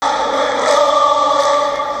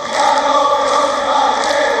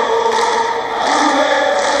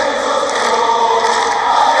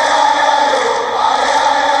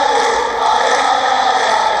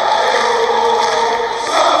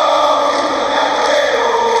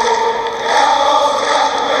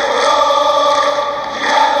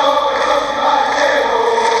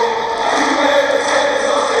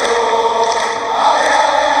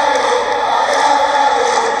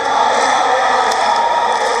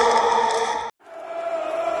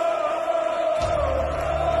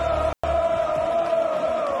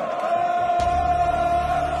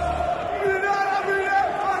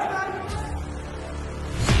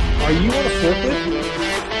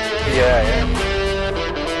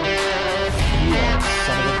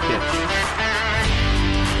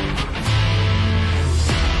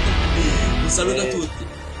saluto a tutti.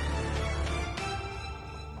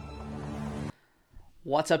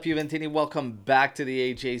 What's up, Juventini? Welcome back to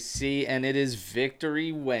the AJC, and it is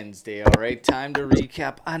Victory Wednesday. All right, time to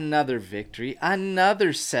recap another victory,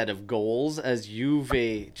 another set of goals as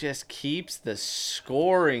Juve just keeps the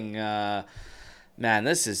scoring. Man,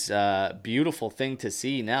 this is a beautiful thing to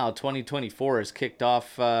see now. 2024 has kicked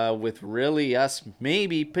off with really us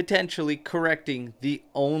maybe potentially correcting the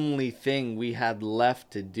only thing we had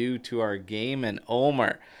left to do to our game, and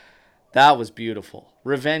Omar. That was beautiful.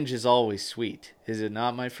 Revenge is always sweet, is it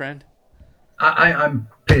not, my friend? I'm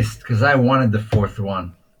pissed because I wanted the fourth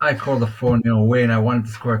one. I called a 4-0 win. I wanted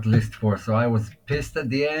to score at least four, so I was pissed at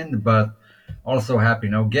the end, but also happy.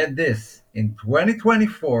 Now, get this. In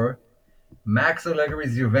 2024, Max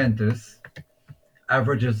Allegri's Juventus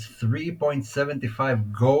averages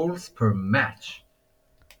 3.75 goals per match.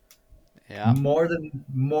 Yeah. More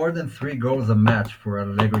than 3 goals a match for a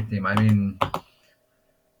Allegri team. I mean,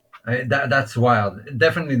 that's wild.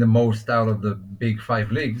 Definitely the most out of the big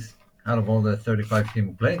five leagues, out of all the 35 teams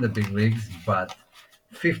who play in the big leagues. But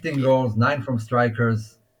 15 goals, nine from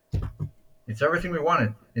strikers. It's everything we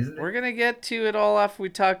wanted, isn't it? We're going to get to it all after we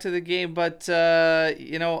talk to the game, but,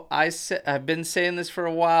 I've been saying this for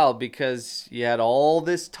a while because you had all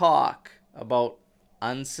this talk about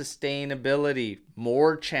unsustainability,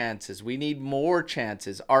 more chances. We need more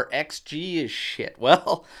chances. Our XG is shit.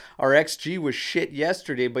 Well, our XG was shit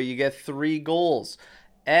yesterday, but you get 3 goals.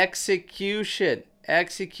 Execution,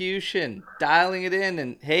 dialing it in.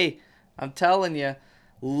 And hey, I'm telling you,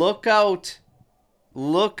 look out.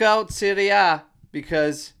 Look out, Serie A,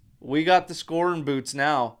 because we got the scoring boots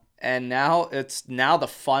now, and now the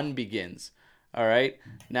fun begins. All right,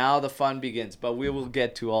 now the fun begins, but we will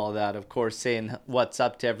get to all that, of course. Saying what's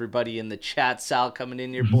up to everybody in the chat. Sal coming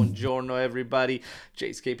in here. Buongiorno, everybody.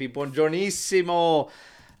 JSKP, buongiornissimo.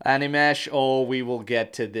 Animesh, oh, we will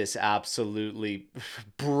get to this absolutely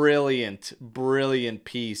brilliant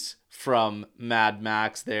piece from Mad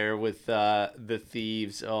Max there with the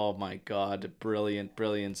thieves. Oh my God,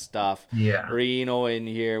 brilliant stuff. Yeah. Reno in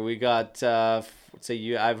here. We got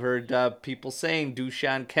I've heard people saying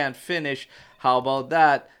Dushan can't finish. How about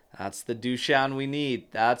that? That's the Dushan we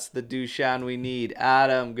need.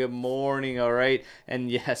 Adam, good morning. All right, and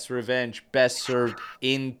yes, revenge best served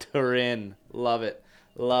in Turin. Love it.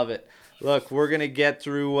 Love it. Look, we're going to get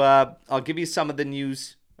through. I'll give you some of the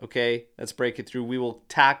news. Okay, let's break it through. We will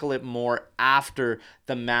tackle it more after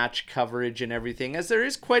the match coverage and everything, as there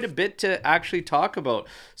is quite a bit to actually talk about.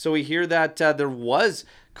 So we hear that there was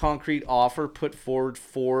concrete offer put forward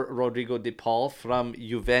for Rodrigo De Paul from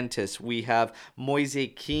Juventus. We have Moise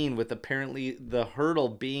Kean with apparently the hurdle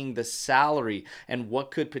being the salary and what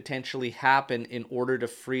could potentially happen in order to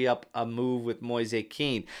free up a move with Moise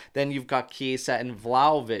Kean. Then you've got Chiesa and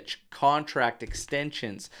Vlahovic contract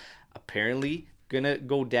extensions. Apparently gonna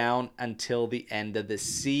go down until the end of the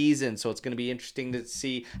season, so it's gonna be interesting to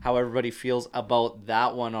see how everybody feels about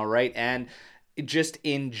that one. All right, and just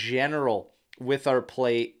in general with our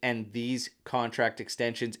play and these contract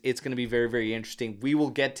extensions, it's going to be very interesting. We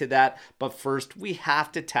will get to that, but first we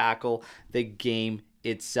have to tackle the game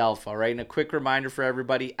itself. All right, and a quick reminder for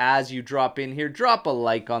everybody, as you drop in here, drop a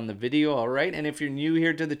like on the video. All right, and if you're new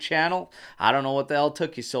here to the channel, I don't know what the hell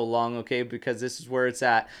took you so long, okay, because this is where it's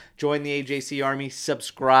at. Join the AJC army,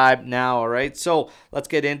 subscribe now. All right, so let's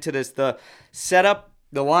get into this. The setup,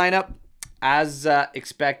 the lineup, as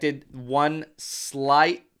expected, one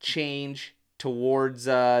slight change towards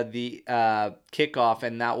the kickoff,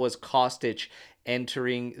 and that was Kostic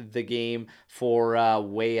entering the game for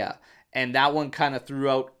Weah. And that one kind of threw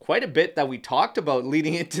out quite a bit that we talked about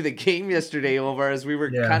leading into the game yesterday, over, as we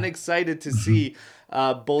were kind of excited to see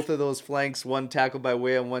both of those flanks, one tackled by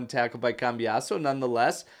Weah and one tackled by Cambiaso.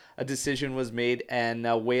 Nonetheless, a decision was made, and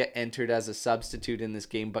Weah entered as a substitute in this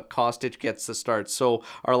game, but Kostic gets the start. So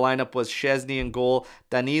our lineup was Szczesny in goal,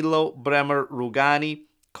 Danilo, Bremer, Rugani,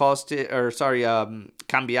 Cambiaso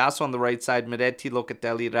on the right side, Meretti,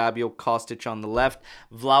 Locatelli, Rabiot, Kostic on the left,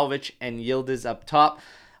 Vlahovic and Yildiz up top.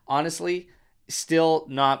 Honestly, still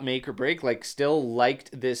not make or break. Like, still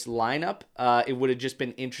liked this lineup. It would have just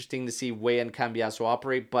been interesting to see Weah and Cambiaso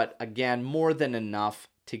operate, but again, more than enough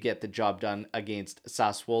to get the job done against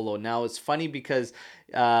Sassuolo. Now, it's funny because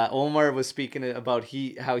Omar was speaking about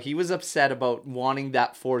how he was upset about wanting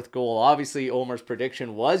that fourth goal. Obviously, Omar's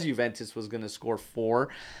prediction was Juventus was going to score 4.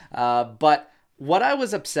 But what I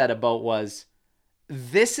was upset about was,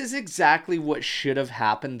 this is exactly what should have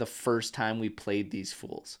happened the first time we played these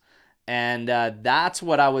fools. And that's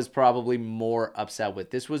what I was probably more upset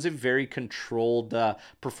with. This was a very controlled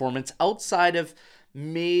performance outside of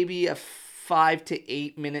maybe a 5 to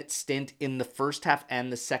 8 minute stint in the first half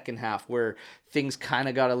and the second half where things kind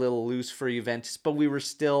of got a little loose for Juventus, but we were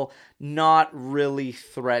still not really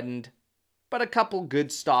threatened. But a couple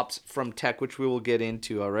good stops from Tech, which we will get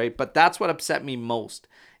into, all right? But that's what upset me most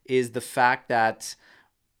is the fact that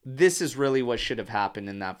this is really what should have happened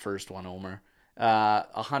in that first one, Omer.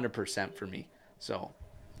 100% for me. So,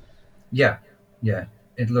 Yeah, yeah.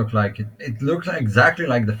 It looked like it. It looked like exactly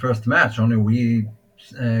like the first match. Only we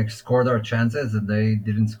scored our chances and they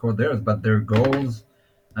didn't score theirs. But their goals,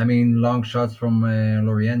 I mean, long shots from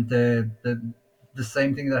Loriente. The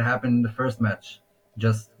same thing that happened in the first match.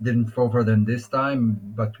 Just didn't fall for them this time.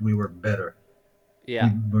 But we were better. yeah,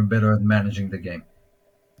 We were better at managing the game.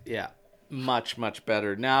 yeah. Much, much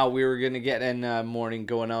better. Now we were going to get in morning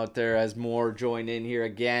going out there as more join in here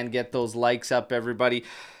again. Get those likes up, everybody.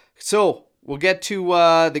 So we'll get to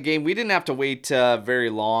the game. We didn't have to wait very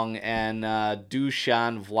long, and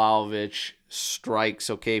Dusan Vlahovic strikes.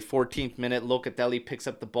 Okay, 14th minute. Locatelli picks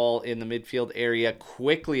up the ball in the midfield area,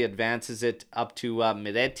 quickly advances it up to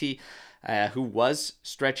Miretti. Who was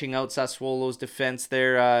stretching out Sassuolo's defense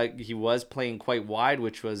there. He was playing quite wide,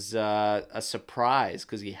 which was a surprise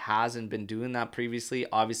because he hasn't been doing that previously.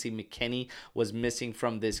 Obviously, McKennie was missing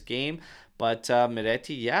from this game. But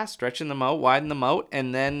Miretti, yeah, stretching them out, widen them out,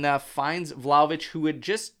 and then finds Vlahovic, who had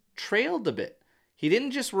just trailed a bit. He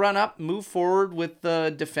didn't just run up, move forward with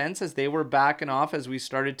the defense as they were backing off as we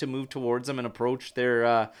started to move towards them and approach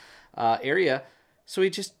their area. So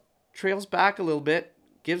he just trails back a little bit,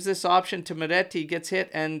 gives this option to Miretti, gets hit,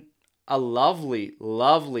 and a lovely,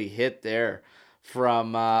 lovely hit there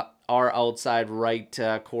from our outside right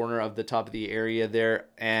corner of the top of the area there.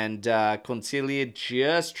 And Consigli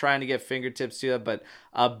just trying to get fingertips to it, but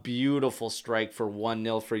a beautiful strike for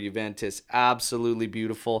 1-0 for Juventus. Absolutely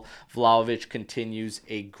beautiful. Vlahovic continues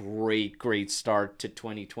a great, great start to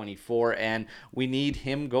 2024, and we need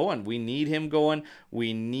him going. We need him going.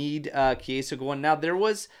 We need Chiesa going. Now, there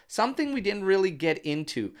was something we didn't really get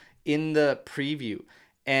into in the preview,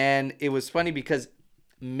 and it was funny because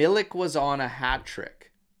Milik was on a hat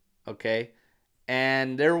trick, okay?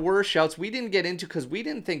 And there were shouts we didn't get into because we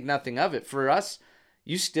didn't think nothing of it. For us,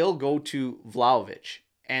 you still go to Vlahovic.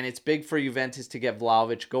 And it's big for Juventus to get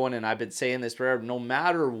Vlahovic going. And I've been saying this forever. No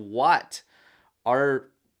matter what our,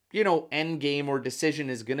 end game or decision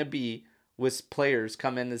is going to be with players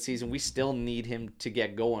come in the season, we still need him to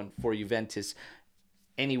get going for Juventus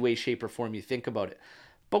any way, shape, or form you think about it.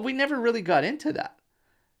 But we never really got into that.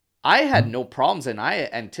 I had no problems, and I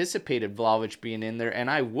anticipated Vlahovic being in there,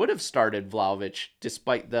 and I would have started Vlahovic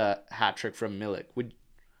despite the hat trick from Milik.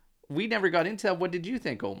 We never got into that. What did you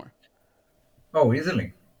think, Omar? Oh,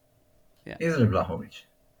 easily, Yeah, easily Vlahovic.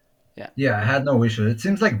 yeah, Yeah, I had no issue. It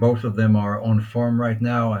seems like both of them are on form right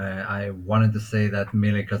now. I wanted to say that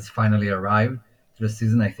Milik has finally arrived to the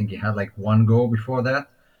season. I think he had like one goal before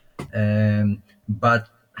that. But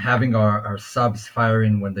having our subs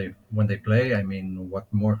firing when they play, I mean,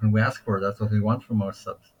 what more can we ask for? That's what we want from our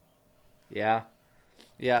subs. yeah.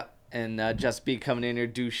 Yeah, and Just Be coming in here.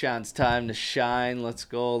 Dushan's time to shine. Let's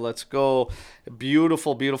go. Let's go.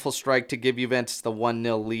 Beautiful, beautiful strike to give Juventus the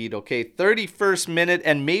 1-0 lead. Okay, 31st minute,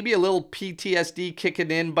 and maybe a little PTSD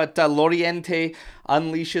kicking in, but Loriente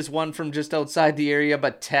unleashes one from just outside the area,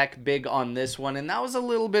 but Tech big on this one. And that was a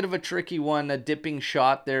little bit of a tricky one, a dipping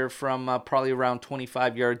shot there from probably around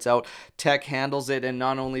 25 yards out. Tech handles it, and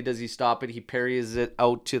not only does he stop it, he parries it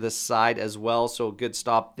out to the side as well. So a good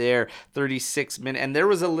stop there. 36 minute, and there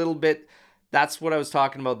was a little bit. That's what I was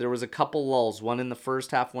talking about. There was a couple lulls, one in the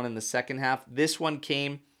first half, one in the second half. This one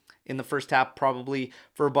came in the first half probably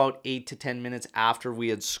for about 8 to 10 minutes after we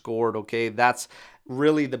had scored, okay? That's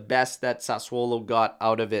really the best that Sassuolo got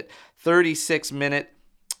out of it. 36-minute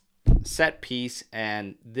set piece,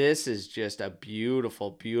 and this is just a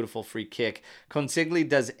beautiful, beautiful free kick. Consigli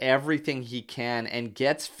does everything he can and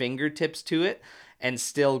gets fingertips to it and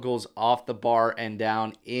still goes off the bar and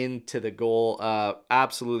down into the goal.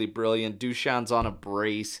 Absolutely brilliant. Dushan's on a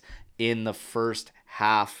brace in the first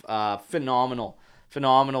half. Phenomenal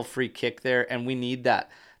free kick there, and we need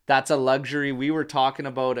that. That's a luxury. We were talking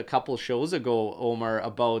about a couple shows ago, Omar,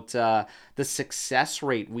 about the success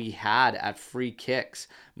rate we had at free kicks,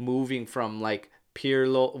 moving from like Del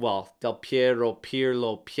Piero,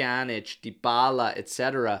 Pirlo, Pjanic, Dybala,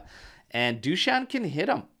 etc. And Dushan can hit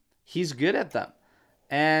them. He's good at them.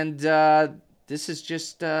 And this is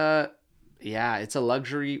just, yeah, it's a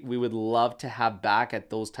luxury we would love to have back at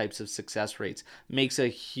those types of success rates. Makes a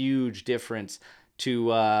huge difference to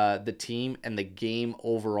the team and the game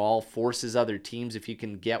overall. Forces other teams, if you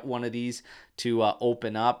can get one of these, to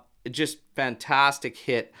open up. Just fantastic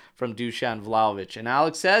hit from Dusan Vlahovic. And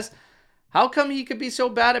Alex says, How come he could be so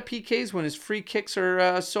bad at PKs when his free kicks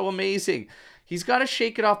are so amazing? He's got to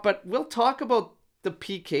shake it off. But we'll talk about the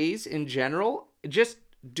PKs in general, just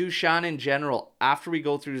Dusan in general, after we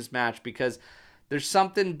go through this match, because there's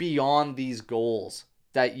something beyond these goals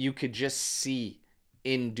that you could just see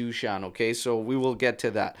in Dusan. Okay, so we will get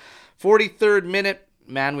to that. 43rd minute,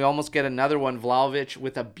 man, we almost get another one. Vlahovic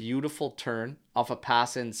with a beautiful turn off a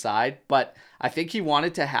pass inside, but I think he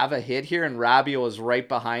wanted to have a hit here, and Rabiot was right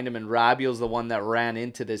behind him, and Rabiot's the one that ran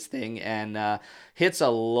into this thing and hits a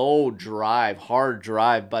low drive, hard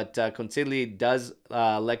drive, but Consigli does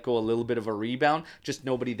let go a little bit of a rebound, just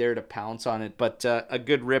nobody there to pounce on it, but a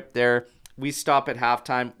good rip there. We stop at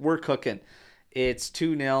halftime. We're cooking. It's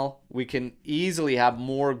 2-0. We can easily have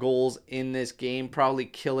more goals in this game, probably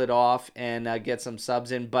kill it off and get some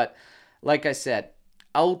subs in. But like I said,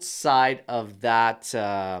 outside of that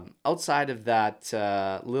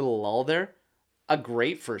little lull there, a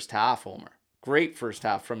great first half, Homer. Great first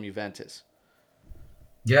half from Juventus.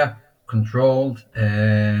 Yeah, controlled.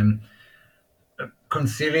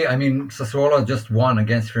 Concili, I mean, Sassuolo just won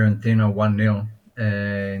against Fiorentina 1-0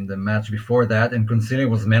 in the match before that, and Concili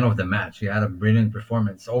was man of the match. He had a brilliant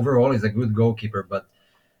performance. Overall, he's a good goalkeeper, but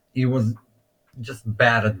he was just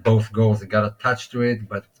bad at both goals. He got a touch to it,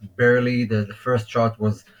 but barely. The first shot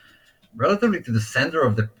was relatively to the center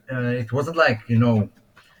of the. It wasn't like,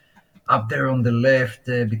 up there on the left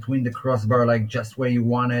between the crossbar, like just where you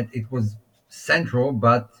want it. It was central,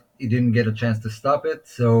 but he didn't get a chance to stop it.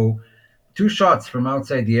 So two shots from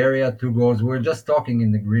outside the area, two goals. We were just talking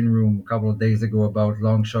in the green room a couple of days ago about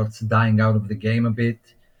long shots dying out of the game a bit.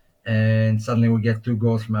 And suddenly we get two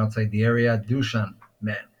goals from outside the area. Dushan,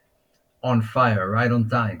 man, on fire, right on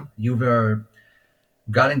time. Juve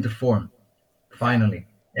got into form, Yeah. finally,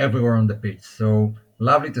 everywhere on the pitch. So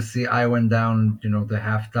lovely to see. I went down, to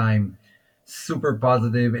halftime, super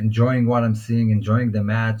positive, enjoying what I'm seeing, enjoying the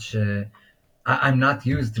match. I'm not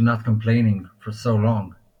used to not complaining for so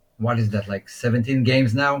long. What is that, like 17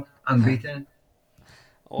 games now, unbeaten?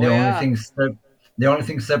 Oh The only yeah. thing the only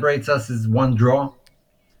thing separates us is one draw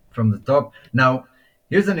from the top. Now,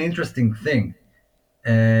 here's an interesting thing.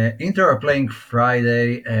 Inter are playing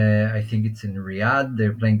Friday. I think it's in Riyadh.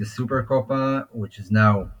 They're playing the Super Copa, which has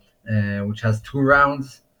two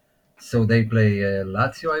rounds. So they play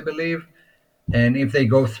Lazio, I believe. And if they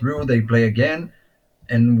go through, they play again,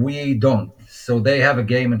 and we don't. So they have a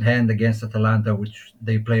game at hand against Atalanta, which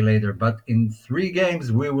they play later. But in 3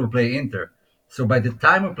 games, we will play Inter. So by the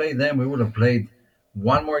time we play them, we would have played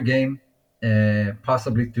one more game,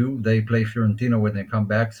 possibly two. They play Fiorentina when they come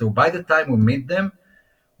back. So by the time we meet them,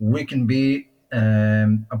 we can be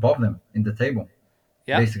above them in the table,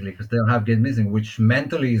 Yeah. basically, because they'll have game missing, which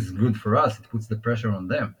mentally is good for us. It puts the pressure on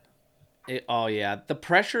them. Oh yeah, the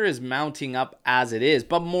pressure is mounting up as it is,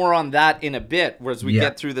 but more on that in a bit as we Yeah.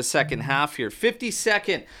 get through the second half here.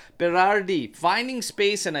 52nd, Berardi finding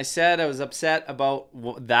space, and I said I was upset about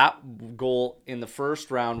that goal in the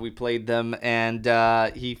first round we played them, and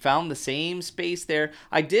he found the same space there.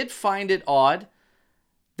 I did find it odd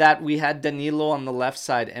that we had Danilo on the left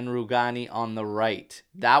side and Rugani on the right.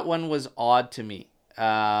 That one was odd to me.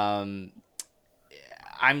 I'm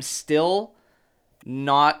still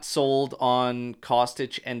not sold on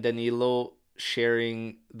Kostic and Danilo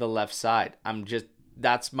sharing the left side.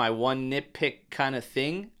 That's my one nitpick kind of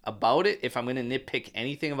thing about it. If I'm going to nitpick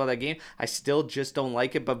anything about that game, I still just don't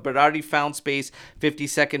like it. But Berardi found space,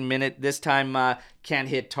 52nd minute. This time can't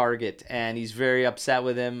hit target, and he's very upset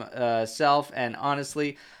with himself. And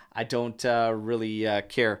honestly, I don't really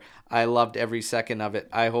care. I loved every second of it.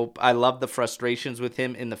 I love the frustrations with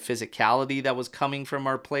him in the physicality that was coming from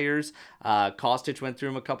our players. Kostic went through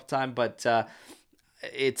him a couple times, but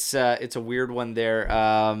it's a weird one there.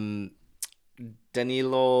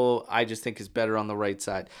 Danilo, I just think is better on the right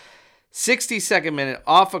side. 62nd minute,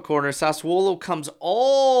 off a corner. Sassuolo comes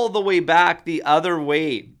all the way back the other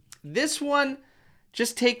way. This one,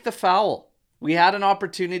 just take the foul. We had an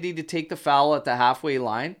opportunity to take the foul at the halfway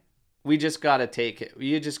line. We just got to take it.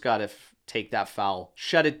 You just got to take that foul.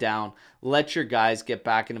 Shut it down. Let your guys get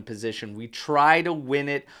back in a position. We try to win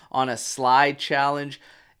it on a slide challenge.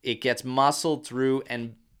 It gets muscled through,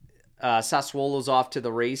 and Sassuolo's off to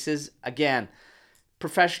the races. Again,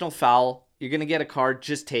 professional foul. You're going to get a card.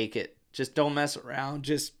 Just take it. Just don't mess around.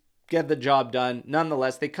 Just get the job done.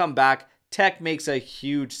 Nonetheless, they come back. Tech makes a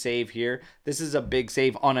huge save here. This is a big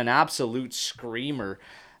save on an absolute screamer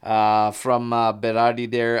from Berardi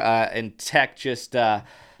there. And Tech just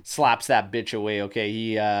slaps that bitch away. Okay,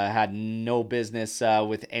 he had no business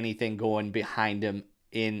with anything going behind him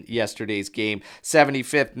in yesterday's game.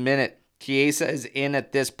 75th minute. Chiesa is in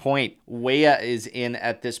at this point. Weah is in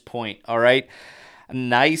at this point. All right.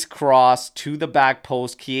 Nice cross to the back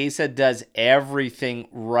post. Chiesa does everything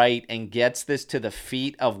right and gets this to the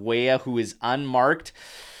feet of Weah, who is unmarked.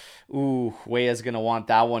 Ooh, Weah's going to want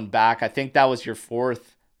that one back. I think that was your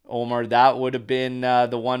fourth, Omar. That would have been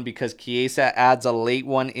the one because Chiesa adds a late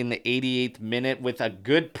one in the 88th minute with a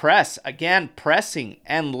good press. Again, pressing.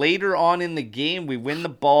 And later on in the game, we win the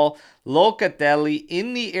ball. Locatelli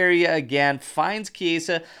in the area again, finds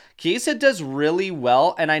Chiesa. Chiesa does really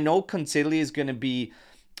well, and I know Consigli is going to be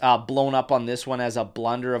blown up on this one as a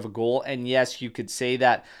blunder of a goal. And yes, you could say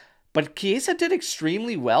that. But Chiesa did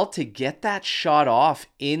extremely well to get that shot off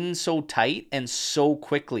in so tight and so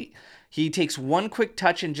quickly. He takes one quick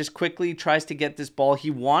touch and just quickly tries to get this ball.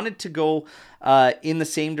 He wanted to go in the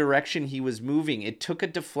same direction he was moving. It took a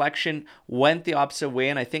deflection, went the opposite way,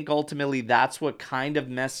 and I think ultimately that's what kind of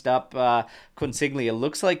messed up Consigli. It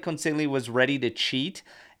looks like Consigli was ready to cheat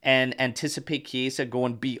and anticipate Chiesa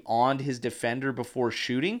going beyond his defender before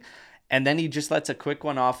shooting. And then he just lets a quick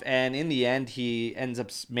one off. And in the end, he ends up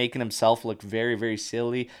making himself look very, very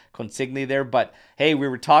silly. Consigli there. But hey, we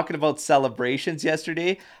were talking about celebrations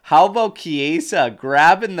yesterday. How about Chiesa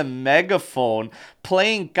grabbing the megaphone,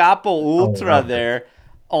 playing Capo Oh, Ultra love it. there?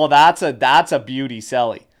 Oh, that's a beauty,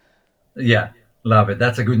 Selly. Yeah, love it.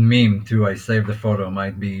 That's a good meme too. I saved the photo.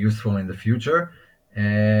 Might be useful in the future.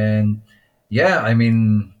 And yeah, I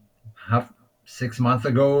mean, half 6 months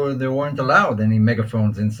ago there weren't allowed any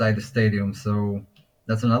megaphones inside the stadium, so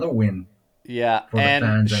that's another win Yeah, for the and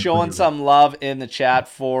fans and for showing Juve. some love in the chat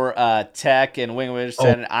for Tech and Wing Oh,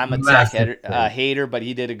 Richardson. I'm a Tech massive save! hater, but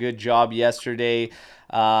he did a good job yesterday.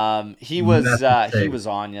 Massive He save! was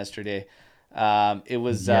on yesterday. It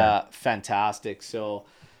was Yeah. fantastic. So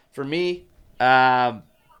for me, um,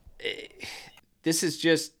 this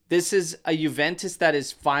is a Juventus that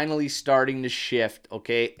is finally starting to shift.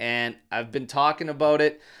 Okay, and I've been talking about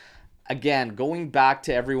it again, going back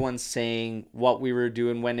to everyone saying what we were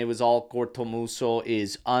doing when it was all Cortomuso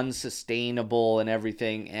is unsustainable and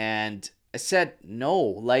everything. And I said, no,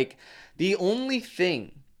 like the only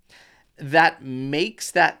thing that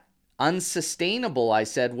makes that unsustainable, I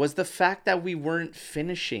said, was the fact that we weren't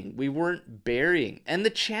finishing, we weren't burying. And the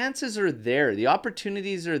chances are there, the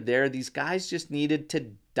opportunities are there. These guys just needed to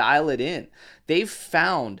dial it in. They've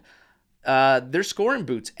found their scoring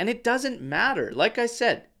boots. And it doesn't matter. Like I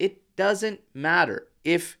said, it doesn't matter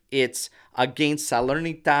if it's against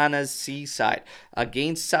Salernitana's Seaside,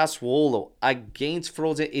 against Sassuolo, against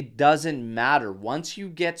Frozen. It doesn't matter. Once you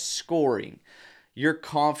get scoring, your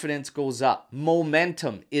confidence goes up.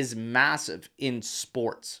 Momentum is massive in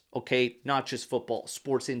sports, okay? Not just football,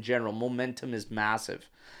 sports in general. Momentum is massive.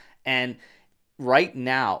 And right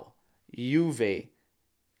now, Juve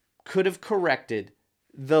could have corrected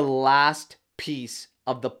the last piece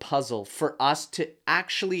of the puzzle for us to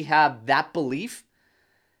actually have that belief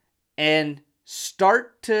and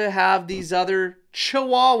start to have these other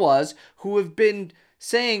chihuahuas who have been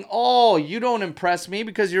saying, oh, you don't impress me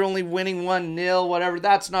because you're only winning 1-0, whatever.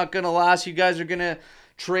 That's not going to last. You guys are going to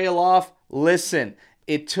trail off. Listen,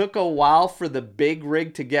 it took a while for the big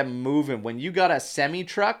rig to get moving. When you got a semi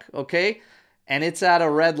truck, okay, and it's at a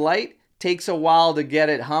red light, takes a while to get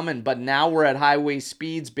it humming, but now we're at highway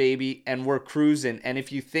speeds, baby, and we're cruising. And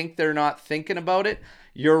if you think they're not thinking about it,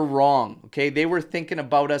 you're wrong. Okay, they were thinking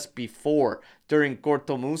about us before during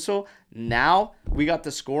Cortomuso. Now we got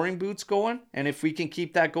the scoring boots going, and if we can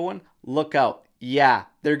keep that going, look out. Yeah,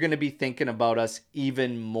 they're going to be thinking about us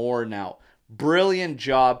even more now. Brilliant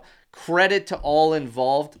job. Credit to all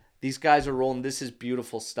involved. These guys are rolling. This is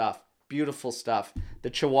beautiful stuff. Beautiful stuff.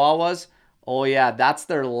 The Chihuahuas, oh yeah, that's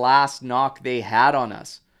their last knock they had on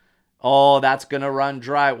us. Oh, that's going to run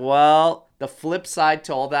dry. Well, the flip side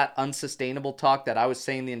to all that unsustainable talk that I was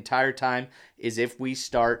saying the entire time is if we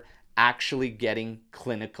start actually getting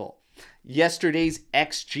clinical. Yesterday's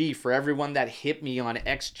XG, for everyone that hit me on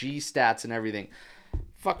XG stats and everything.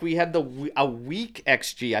 Fuck, we had a weak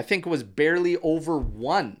XG. I think it was barely over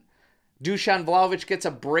 1. Dusan Vlahovic gets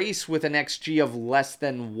a brace with an XG of less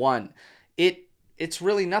than 1. It's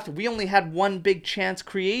really nothing. We only had one big chance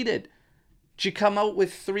created. You come out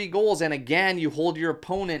with 3 goals, and again, you hold your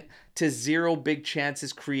opponent to 0 big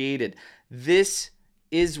chances created. This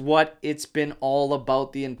is what it's been all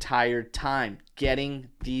about the entire time, getting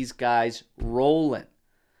these guys rolling.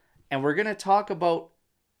 And we're going to talk about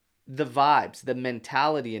the vibes, the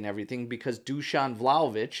mentality and everything, because Dusan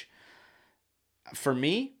Vlahovic, for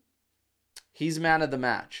me, he's man of the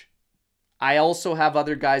match. I also have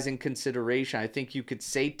other guys in consideration. I think you could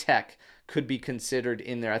say Tech could be considered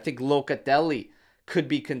in there. I think Locatelli could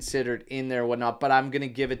be considered in there, whatnot. But I'm gonna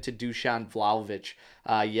give it to Dusan Vlahovic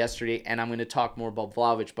yesterday, and I'm gonna talk more about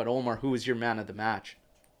Vlahovic. But Omar, who was your man of the match?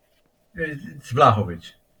 It's Vlahovic.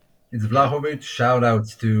 It's Yeah, Vlahovic. Shout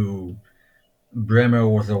outs to Bremer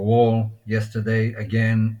was a wall yesterday.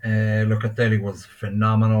 Again, Locatelli was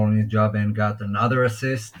phenomenal in his job and got another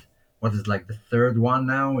assist. What is like the third one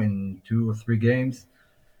now in 2 or 3 games?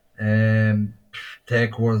 Um,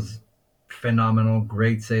 Tech was phenomenal.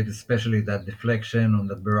 Great save, especially that deflection on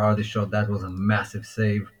that Berardi shot. That was a massive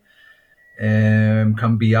save.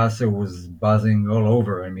 Cambiaso was buzzing all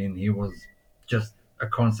over. I mean, he was just a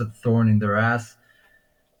constant thorn in their ass.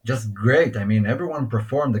 Just great. I mean, everyone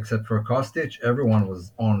performed except for Kostic. Everyone was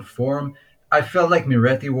on form. I felt like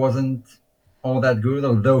Miretti wasn't all that good,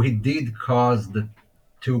 although he did cause the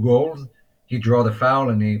 2 goals. He drew the foul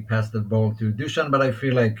and he passed the ball to Dushan, but I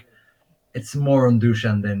feel like it's more on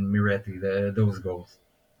Dushan than Miretti, those goals.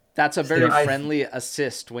 that's a very Still, friendly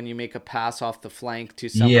assist when you make a pass off the flank to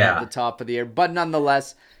someone at the yeah, top of the air. But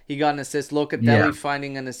nonetheless, he got an assist. yeah, Locatelli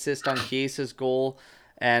finding an assist on Chiesa's goal.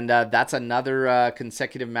 And that's another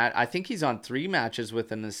consecutive match. I think he's on 3 matches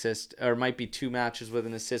with an assist, or it might be 2 matches with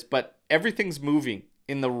an assist. But everything's moving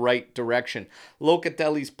in the right direction.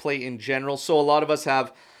 Locatelli's play in general. So a lot of us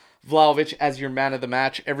have Vlahovic as your man of the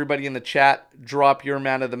match. Everybody in the chat, drop your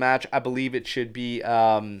man of the match. I believe it should be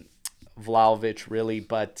Vlahovic, really,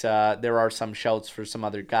 but there are some shouts for some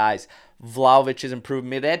other guys. Vlahovic is improved.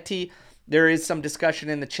 Miretti, there is some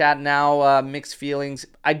discussion in the chat now, mixed feelings.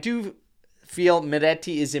 I do feel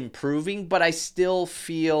Miretti is improving, but I still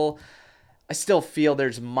feel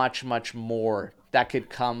there's much, much more that could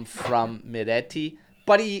come from Miretti.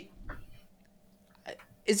 But is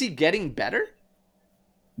he getting better?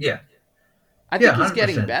 yeah, I yeah, think he's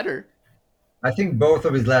getting 100%. better. I think both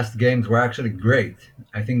of his last games were actually great.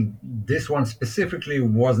 I think this one specifically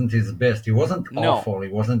wasn't his best. He wasn't No. awful. He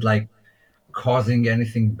wasn't like causing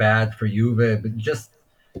anything bad for Juve, but just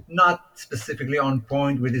not specifically on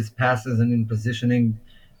point with his passes and in positioning.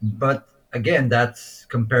 But again, that's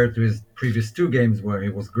compared to his previous 2 games where he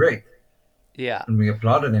was great, Yeah. and we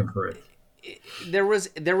applauded him for it. There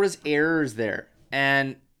was errors there.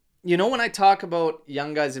 And when I talk about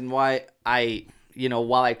young guys and why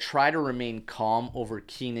while I try to remain calm over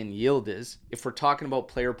Keenan Yildiz, if we're talking about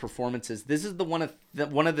player performances, this is one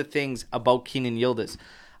of the things about Keenan Yildiz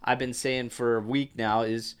I've been saying for a week now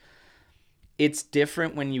is it's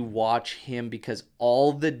different when you watch him because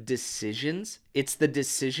all the decisions, it's the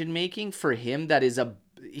decision making for him that is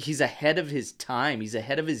he's ahead of his time. He's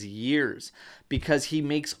ahead of his years because he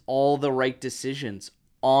makes all the right decisions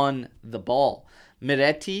on the ball.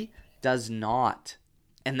 Miretti does not.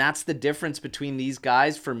 And that's the difference between these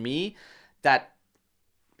guys for me that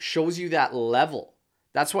shows you that level.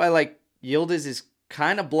 That's why like Yildiz is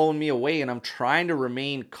kind of blowing me away and I'm trying to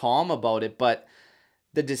remain calm about it, but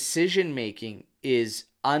the decision making is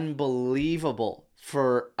unbelievable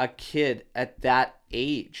for a kid at that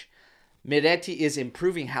age. Miretti is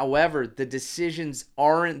improving. However, the decisions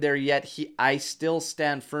aren't there yet. I still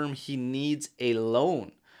stand firm. He needs a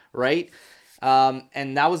loan, right?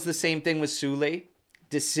 And that was the same thing with Sule.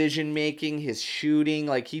 Decision making, his shooting,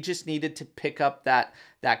 like he just needed to pick up that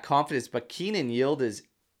confidence. But Keenan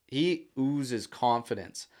he oozes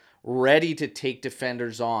confidence, ready to take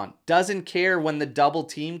defenders on. Doesn't care when the double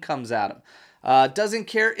team comes at him. Doesn't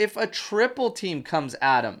care if a triple team comes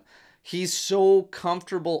at him. He's so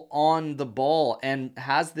comfortable on the ball and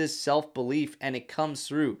has this self-belief and it comes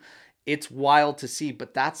through. It's wild to see,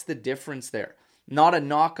 but that's the difference there. Not a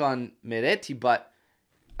knock on Miretti, but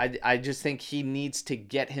I just think he needs to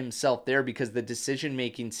get himself there because the decision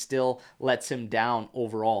making still lets him down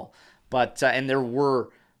overall. But and there were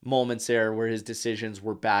moments there where his decisions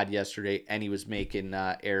were bad yesterday and he was making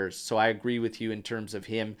errors. So I agree with you in terms of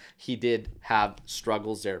him. He did have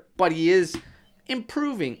struggles there, but he is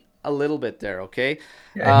improving a little bit there. Okay.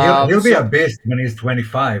 Yeah, he'll be a So beast when he's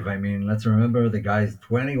 25. I mean, let's remember the guy's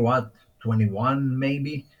 20, what, 21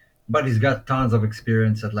 maybe, but he's got tons of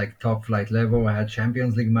experience at like top flight level. I had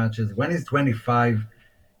Champions League matches. When he's 25,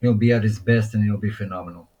 he'll be at his best and he'll be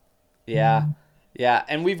phenomenal. yeah. Yeah,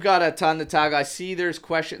 and we've got a ton to talk. I see there's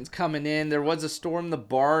questions coming in. There was a Storm the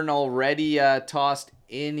Barn already tossed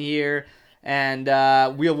in here, and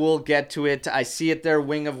we'll get to it. I see it there,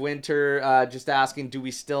 Wing of Winter, just asking, do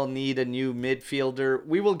we still need a new midfielder?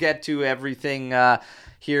 We will get to everything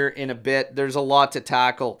here in a bit. There's a lot to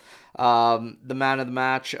tackle. The man of the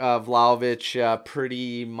match, Vlahovic,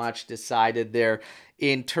 pretty much decided there.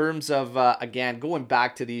 In terms of, again, going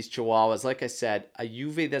back to these Chihuahuas, like I said, a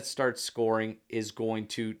Juve that starts scoring is going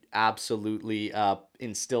to absolutely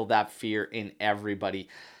instill that fear in everybody.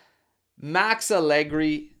 Max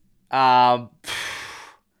Allegri, um,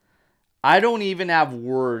 I don't even have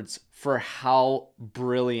words for how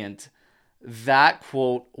brilliant that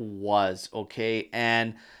quote was, okay?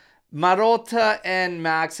 And Marotta and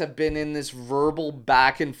Max have been in this verbal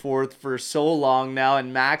back and forth for so long now,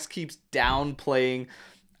 and Max keeps downplaying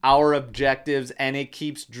our objectives, and it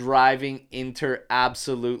keeps driving Inter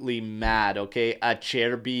absolutely mad, okay?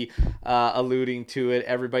 Acerbi alluding to it,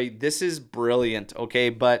 everybody. This is brilliant, okay?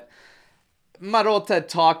 But Marotta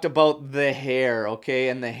talked about the hare, okay,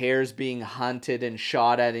 and the hare's being hunted and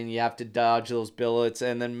shot at, and you have to dodge those bullets.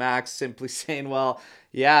 And then Max simply saying, well,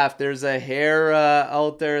 yeah, if there's a hare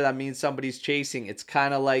out there, that means somebody's chasing. It's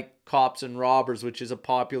kind of like Cops and Robbers, which is a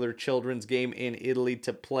popular children's game in Italy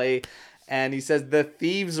to play. And he says, the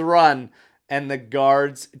thieves run and the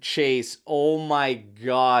guards chase. Oh my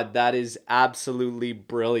God, that is absolutely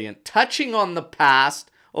brilliant. Touching on the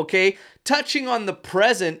past, okay, touching on the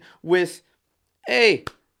present with hey,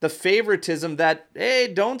 the favoritism that,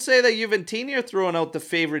 hey, don't say that Juventini are throwing out the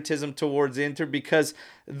favoritism towards Inter because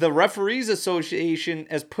the Referees Association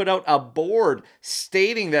has put out a board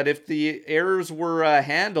stating that if the errors were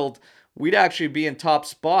handled, we'd actually be in top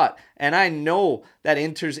spot. And I know that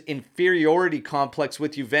Inter's inferiority complex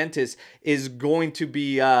with Juventus is going to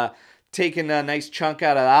be taking a nice chunk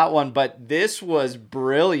out of that one, but this was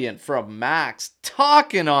brilliant from Max,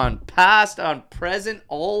 talking on past, on present,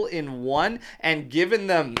 all in one, and giving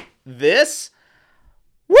them this.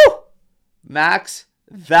 Woo! Max,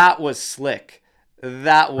 that was slick.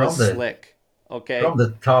 That was from the slick. Okay. from the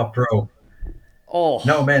top row. No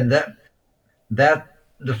Oh, man, that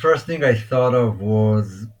the first thing I thought of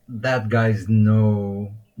was that guy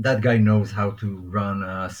knows how to run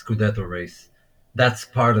a Scudetto race. That's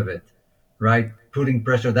part of it, right? Putting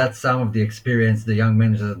pressure. That's some of the experience the young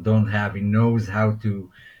managers don't have. He knows how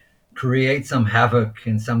to create some havoc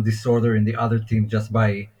and some disorder in the other team just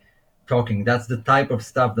by talking. That's the type of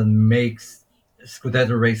stuff that makes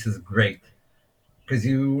Scudetto races great. Because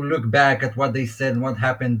you look back at what they said and what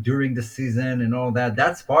happened during the season and all that.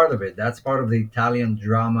 That's part of it. That's part of the Italian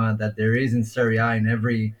drama that there is in Serie A in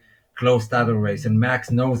every close title race. And Max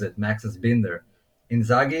knows it. Max has been there.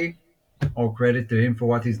 Inzaghi, all credit to him for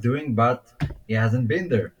what he's doing, but he hasn't been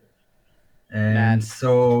there. And man.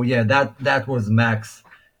 so, yeah, that was Max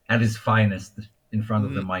at his finest in front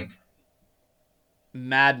of the M- mic.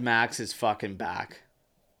 Mad Max is fucking back.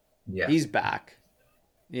 Yeah. He's back.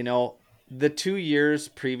 You know, the 2 years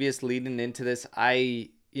previous leading into this, I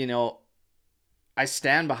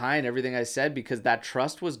stand behind everything I said because that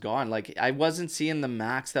trust was gone. Like I wasn't seeing the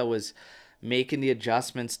Max that was making the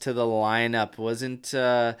adjustments to the lineup. Wasn't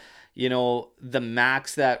the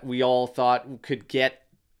Max that we all thought could get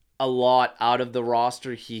a lot out of the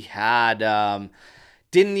roster he had.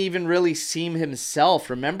 Didn't even really seem himself.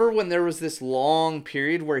 Remember when there was this long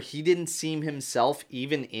period where he didn't seem himself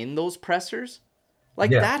even in those pressers?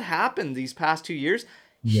 Like Yeah. that happened these past 2 years.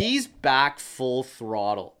 Yeah. He's back full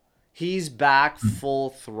throttle. He's back full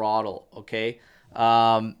throttle. Okay.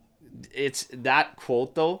 Um, it's that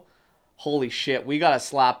quote though. Holy shit, we gotta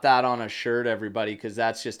slap that on a shirt, everybody, because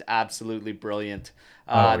that's just absolutely brilliant.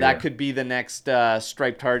 Oh, That yeah. could be the next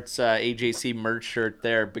Striped Hearts AJC merch shirt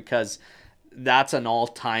there because that's an all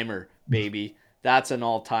timer, baby. That's an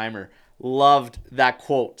all timer. Loved that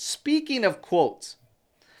quote. Speaking of quotes,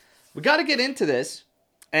 we got to get into this.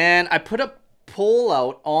 And I put a poll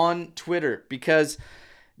out on Twitter because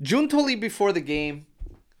Juntoli before the game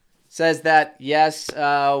says that yes,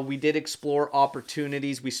 we did explore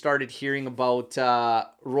opportunities. We started hearing about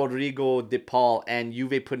Rodrigo De Paul and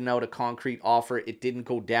Juve putting out a concrete offer. It didn't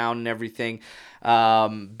go down and everything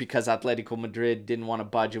because Atletico Madrid didn't want to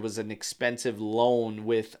budge. It was an expensive loan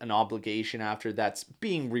with an obligation after. That's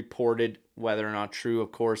being reported. Whether or not true,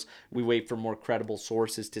 of course, we wait for more credible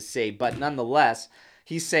sources to say. But nonetheless,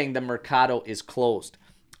 he's saying the mercado is closed.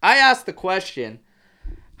 I asked the question,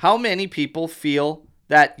 how many people feel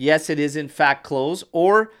that yes, it is in fact closed,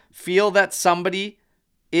 or feel that somebody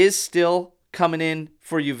is still coming in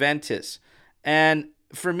for Juventus? And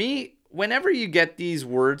for me, whenever you get these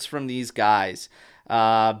words from these guys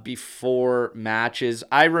before matches,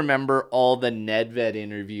 I remember all the Nedved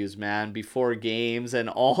interviews, man, before games and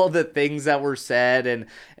all the things that were said and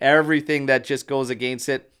everything that just goes against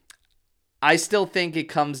it. I still think it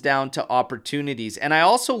comes down to opportunities. And I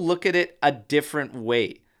also look at it a different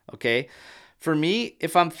way. Okay. For me,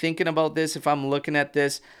 if I'm thinking about this, if I'm looking at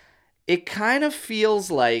this, it kind of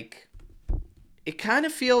feels like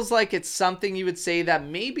it's something you would say that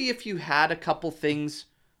maybe if you had a couple things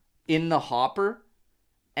in the hopper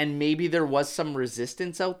and maybe there was some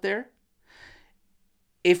resistance out there,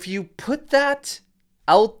 if you put that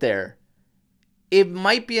out there, it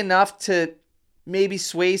might be enough to maybe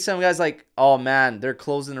sway some guys like, oh man, they're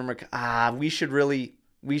closing their we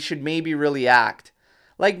should maybe really act.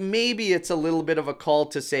 Like maybe it's a little bit of a call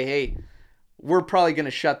to say, hey, we're probably going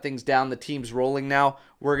to shut things down. The team's rolling now.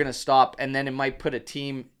 We're going to stop. And then it might put a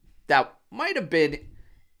team that might have been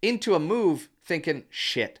into a move thinking,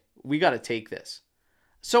 shit, we got to take this.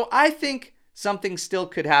 So I think something still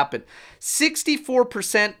could happen.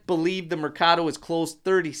 64% believe the Mercado is closed.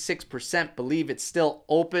 36% believe it's still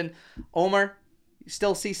open. Omar, you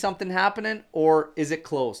still see something happening, or is it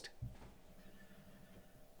closed?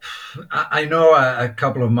 I know a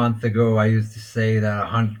couple of months ago I used to say that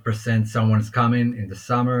 100% someone's coming in the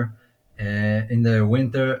summer, in the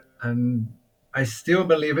winter. I still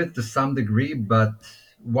believe it to some degree, but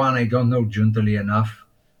one, I don't know Juntali enough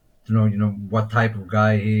to know, what type of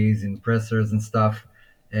guy he is in pressers and stuff.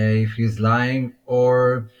 If he's lying,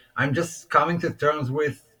 or I'm just coming to terms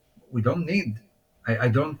with we don't need. I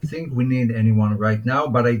don't think we need anyone right now,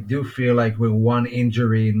 but I do feel like we're one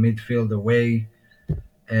injury in midfield away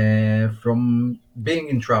from being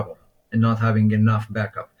in trouble and not having enough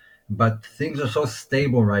backup. But things are so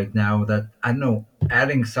stable right now that I don't know.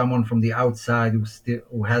 Adding someone from the outside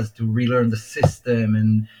who has to relearn the system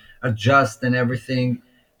and adjust and everything,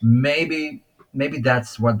 maybe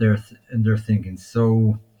that's what they're thinking.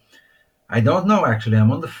 So I don't know. Actually,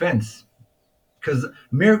 I'm on the fence because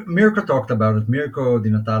Mirko talked about it. Mirko Di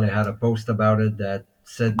Natale had a post about it that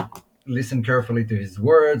said, "Listen carefully to his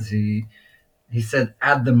words." He said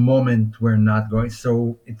at the moment we're not going,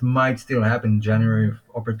 so it might still happen in January if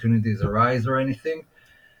opportunities arise or anything.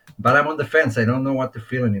 But I'm on the fence. I don't know what to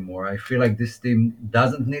feel anymore. I feel like this team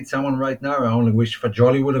doesn't need someone right now. I only wish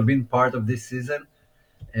Fagioli would have been part of this season.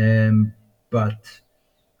 But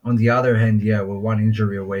on the other hand, yeah, we're one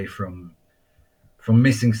injury away from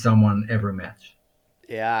missing someone every match.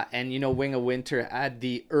 Yeah, and Wing of Winter had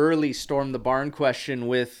the early storm the barn question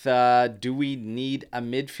with do we need a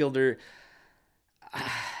midfielder?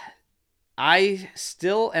 I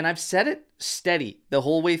still, and I've said it steady the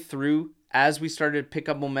whole way through as we started to pick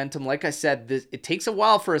up momentum. Like I said, it takes a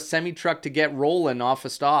while for a semi truck to get rolling off a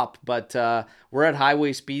stop, but we're at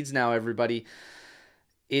highway speeds now, everybody.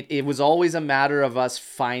 It was always a matter of us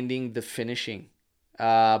finding the finishing.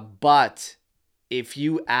 But if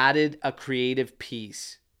you added a creative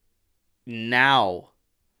piece now,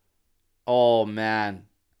 oh man,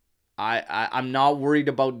 I'm not worried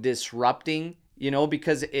about disrupting,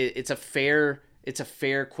 because it's a fair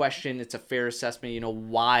question, it's a fair assessment.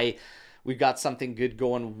 Why we've got something good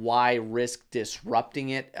going, why risk disrupting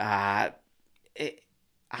it? It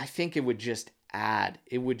I think it would just add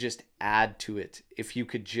to it if you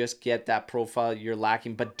could just get that profile you're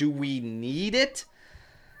lacking. But do we need it?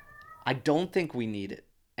 I don't think we need it.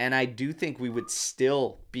 And I do think we would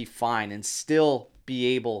still be fine and still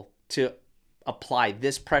be able to apply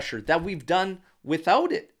this pressure that we've done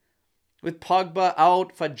without it. With Pogba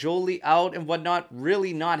out, Fagioli out, and whatnot,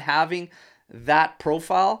 really not having that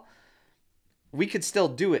profile, we could still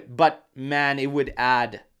do it. But man, it would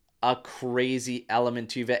add a crazy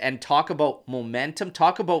element to it. And talk about momentum,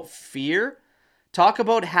 talk about fear, talk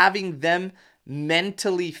about having them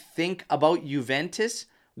mentally think about Juventus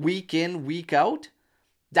week in, week out.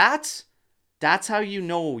 That's that's how you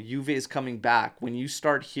know Juve is coming back when you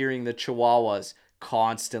start hearing the Chihuahuas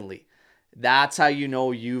constantly. That's how you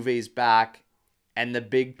know Juve is back and the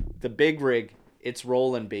big rig, it's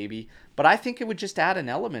rolling, baby. But I think it would just add an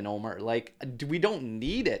element, Omar. Like we don't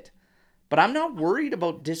need it. But I'm not worried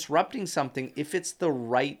about disrupting something if it's the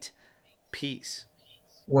right piece.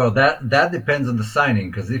 Well, that depends on the signing,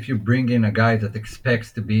 because if you bring in a guy that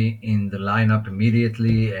expects to be in the lineup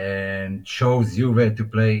immediately and shows Juve to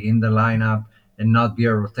play in the lineup and not be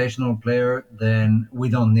a rotational player, then we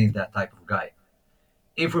don't need that type of guy.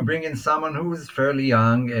 If we bring in someone who is fairly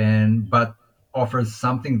young and but offers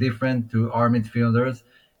something different to our midfielders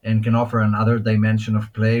and can offer another dimension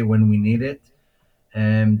of play when we need it,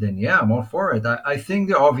 then yeah, I'm all for it. I think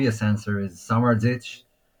the obvious answer is Samardzic,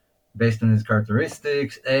 based on his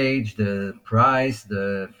characteristics, age, the price,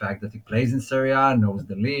 the fact that he plays in Serie A, knows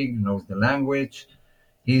the league, knows the language.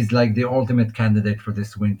 He's like the ultimate candidate for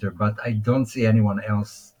this winter, but I don't see anyone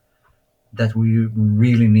else that we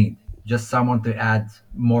really need. Just someone to add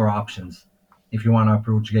more options if you want to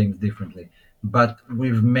approach games differently. But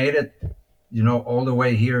we've made it, all the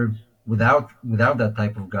way here without that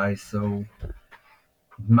type of guy, so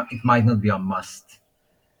it might not be a must.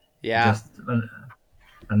 Yeah, Just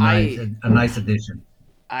a nice I a nice addition.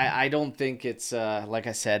 I don't think it's like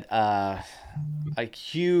I said a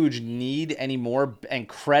huge need anymore. And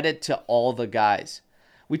credit to all the guys.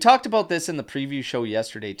 We talked about this in the preview show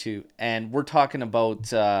yesterday too, and we're talking about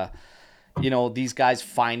these guys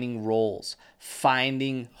finding roles,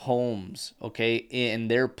 finding homes, okay, in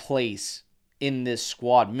their place in this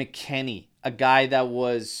squad. McKenny, a guy that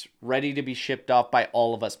was ready to be shipped off by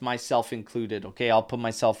all of us, myself included. Okay, I'll put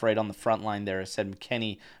myself right on the front line there. I said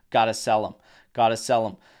McKenny, gotta sell him, gotta sell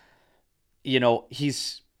him.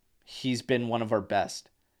 He's been one of our best.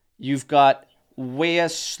 You've got Wea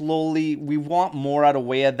slowly. We want more out of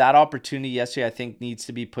Wea. That opportunity yesterday, I think, needs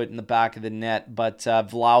to be put in the back of the net. But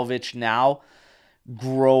Vlahovic now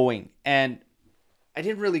growing. And I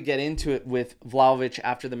didn't really get into it with Vlahovic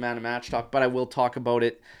after the man of match talk, but I will talk about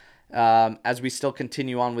it as we still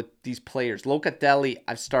continue on with these players. Locatelli,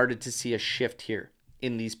 I've started to see a shift here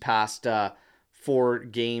in these past 4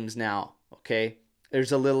 games now. Okay.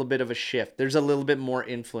 There's a little bit of a shift. There's a little bit more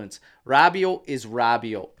influence. Rabiot is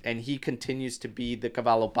Rabiot, and he continues to be the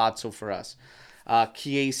cavallo pazzo for us.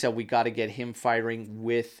 Chiesa, we got to get him firing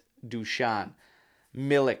with Dusan.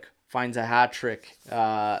 Milik finds a hat trick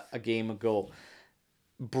a game ago.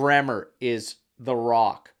 Bremer is the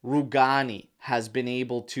rock. Rugani has been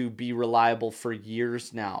able to be reliable for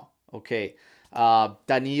years now. Okay.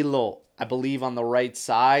 Danilo, I believe on the right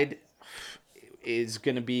side, is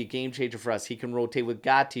going to be a game changer for us. He can rotate with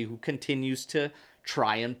Gatti, who continues to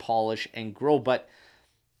try and polish and grow. But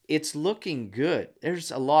it's looking good. There's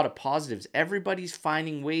a lot of positives. Everybody's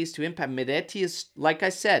finding ways to impact. Miretti is, like I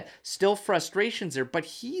said, still frustrations there, but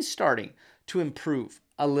he's starting to improve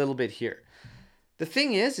a little bit here. The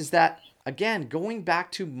thing is that, again, going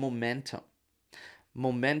back to momentum,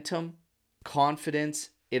 confidence,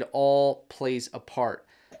 it all plays a part.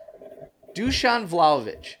 Dusan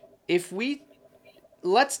Vlahovic, if we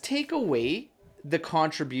let's take away the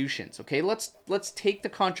contributions, okay? Let's take the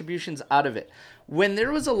contributions out of it. When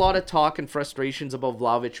there was a lot of talk and frustrations about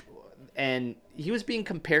Vlahovic, and he was being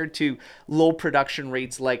compared to low production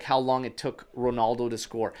rates, like how long it took Ronaldo to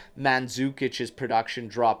score. Mandzukic's production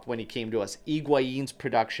dropped when he came to us. Higuain's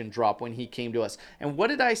production dropped when he came to us. And what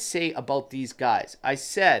did I say about these guys? I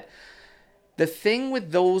said the thing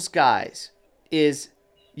with those guys is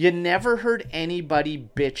you never heard anybody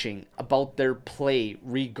bitching about their play,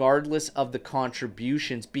 regardless of the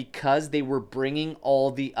contributions, because they were bringing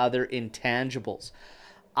all the other intangibles.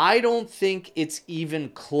 I don't think it's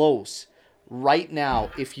even close right now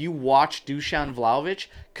if you watch Dusan Vlahovic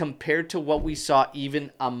compared to what we saw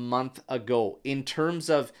even a month ago in terms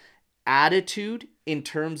of attitude, in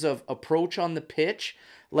terms of approach on the pitch.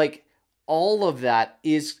 Like, all of that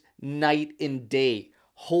is night and day.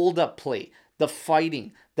 Hold up play, the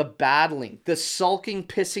fighting, the battling, the sulking,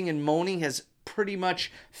 pissing, and moaning has pretty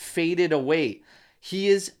much faded away. He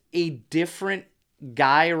is a different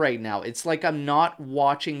guy right now. It's like I'm not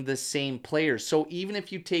watching the same player. So even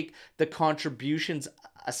if you take the contributions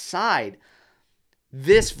aside,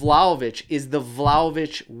 this Vlahovic is the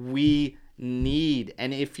Vlahovic we need.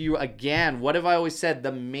 And if you, again, what have I always said?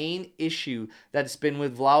 The main issue that's been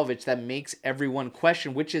with Vlahovic that makes everyone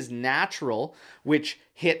question, which is natural, which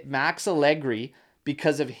hit Max Allegri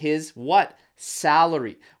because of his what?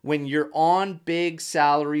 Salary. When you're on big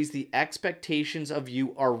salaries, the expectations of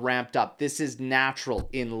you are ramped up. This is natural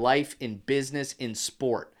in life, in business, in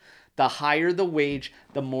sport. The higher the wage,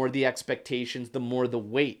 the more the expectations, the more the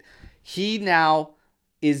weight. He now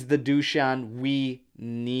is the Dusan we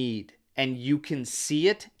need. And you can see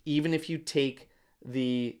it even if you take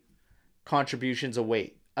the contributions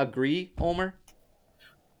away. Agree, Omer?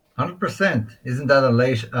 100%. Isn't that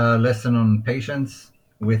a lesson on patience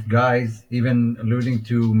with guys? Even alluding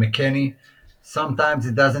to McKenny, sometimes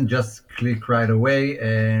it doesn't just click right away,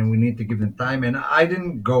 and we need to give them time. And I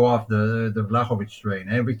didn't go off the Vlahovic train.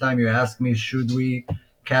 Every time you ask me, should we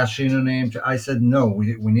cash in on him? I said no.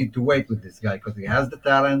 We need to wait with this guy because he has the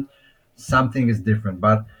talent. Something is different,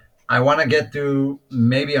 but. I want to get to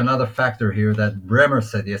maybe another factor here that Bremer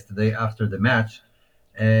said yesterday after the match.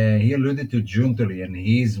 He alluded to Juntoli and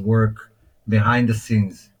his work behind the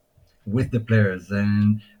scenes with the players.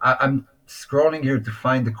 And I'm scrolling here to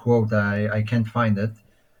find the quote. I can't find it.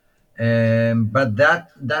 But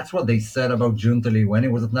that's what they said about Juntoli when he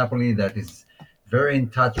was at Napoli. That is very in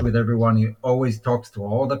touch with everyone. He always talks to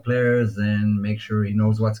all the players and make sure he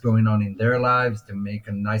knows what's going on in their lives to make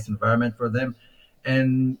a nice environment for them.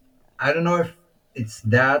 And I don't know if it's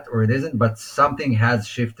that or it isn't, but something has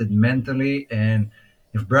shifted mentally. And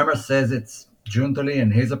if Bremer says it's Juntoli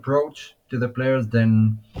and his approach to the players,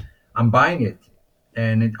 then I'm buying it.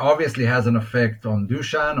 And it obviously has an effect on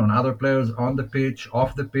Dusan, on other players on the pitch,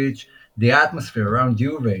 off the pitch, the atmosphere around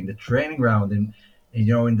Juve, in the training ground, in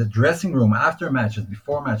the dressing room, after matches,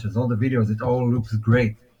 before matches, all the videos, it all looks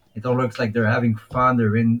great. It all looks like they're having fun.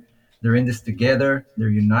 They're in this together. They're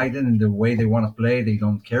united in the way they want to play. They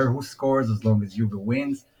don't care who scores as long as Juve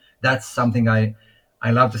wins. That's something I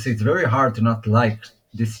love to see. It's very hard to not like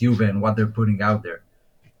this Juve and what they're putting out there.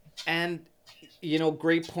 And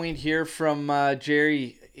great point here from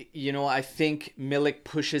Jerry. I think Milik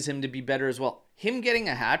pushes him to be better as well. Him getting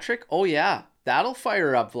a hat trick, oh yeah, that'll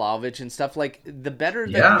fire up Vlahovic and stuff. Like the better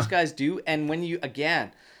that these Yeah, guys do, and when you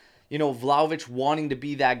again, Vlahovic wanting to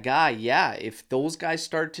be that guy, yeah. If those guys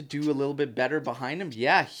start to do a little bit better behind him,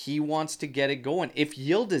 yeah, he wants to get it going. If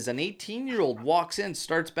Yildiz, an 18-year-old, walks in,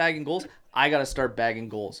 starts bagging goals, I got to start bagging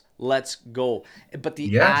goals. Let's go. But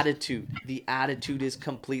yeah, the attitude is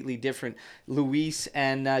completely different. Luis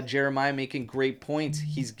and Jeremiah making great points.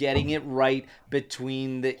 He's getting it right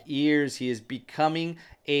between the ears. He is becoming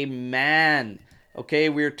a man. Okay,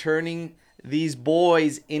 we're turning these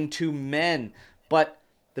boys into men. But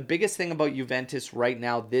the biggest thing about Juventus right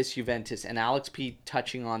now, this Juventus, and Alex P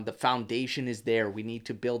touching on the foundation is there. We need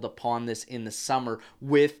to build upon this in the summer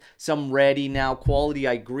with some ready now quality.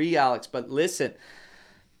 I agree, Alex, but listen,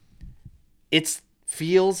 it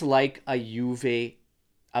feels like a Juve,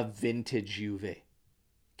 a vintage Juve.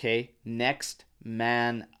 Okay, next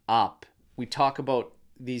man up. We talk about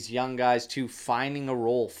these young guys too finding a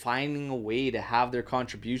role, finding a way to have their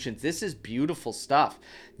contributions. This is beautiful stuff.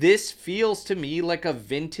 This feels to me like a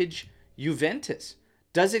vintage Juventus.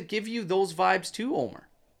 Does it give you those vibes too, Omer?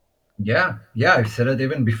 yeah. I've said it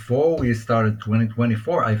even before we started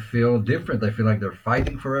 2024. I feel different. I feel like they're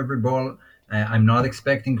fighting for every ball. I'm not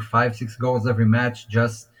expecting 5, 6 goals every match.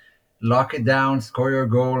 Just lock it down, score your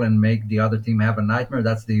goal, and make the other team have a nightmare.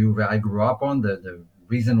 That's the Juve I grew up on. The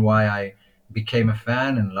reason why I became a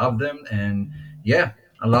fan and loved them. And yeah,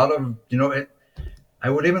 a lot of I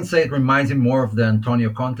would even say it reminds me more of the Antonio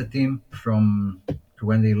Conte team from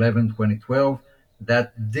 2011, 2012.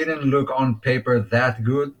 That didn't look on paper that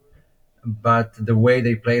good, but the way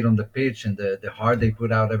they played on the pitch and the heart they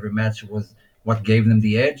put out every match was what gave them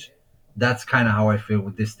the edge. That's kind of how I feel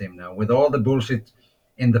with this team now. With all the bullshit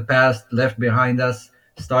in the past left behind us,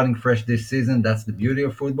 starting fresh this season, that's the beauty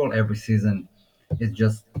of football. Every season is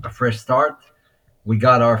just a fresh start. We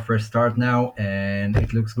got our fresh start now, and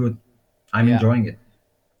it looks good. I'm Yeah. enjoying it.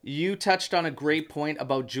 You touched on a great point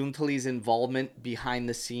about Juntali's involvement behind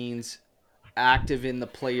the scenes, active in the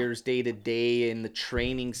players day to day in the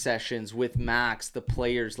training sessions with Max, the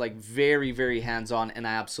players, like very, very hands on, and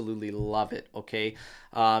I absolutely love it. Okay.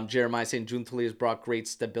 Jeremiah saying Juntali has brought great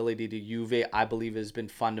stability to Juve. I believe it has been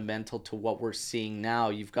fundamental to what we're seeing now.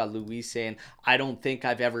 You've got Luis saying, I don't think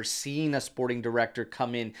I've ever seen a sporting director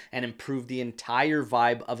come in and improve the entire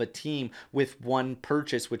vibe of a team with one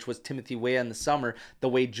purchase, which was Timothy Weah in the summer, the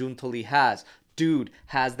way Juntali has. Dude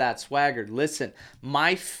has that swagger. Listen,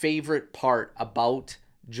 my favorite part about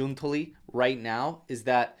Juntali right now is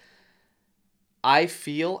that I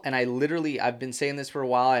feel, and I've been saying this for a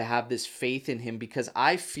while, I have this faith in him because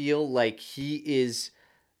I feel like he is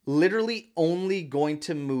literally only going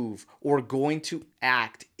to move or going to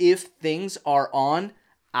act if things are on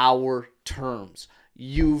our terms,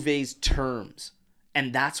 Juve's terms.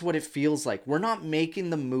 And that's what it feels like. We're not making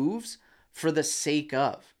the moves for the sake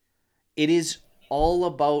of. It is all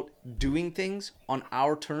about doing things on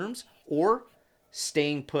our terms or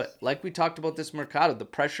staying put. Like we talked about this Mercado, the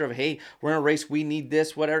pressure of, hey, we're in a race, we need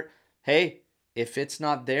this, whatever. Hey, if it's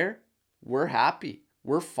not there, we're happy.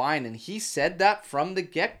 We're fine. And he said that from the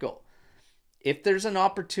get go. If there's an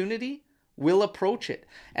opportunity, we'll approach it.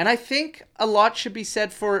 And I think a lot should be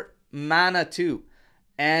said for Mana too.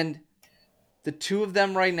 And the two of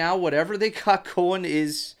them right now, whatever they got going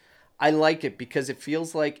is I like it because it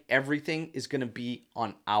feels like everything is going to be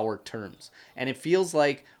on our terms. And it feels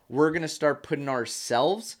like we're going to start putting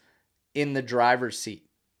ourselves in the driver's seat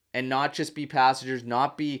and not just be passengers,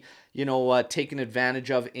 not be, taken advantage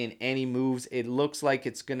of in any moves. It looks like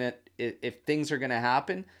it's going to, if things are going to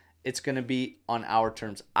happen, it's going to be on our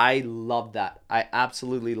terms. I love that. I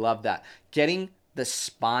absolutely love that. Getting the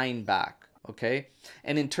spine back. Okay.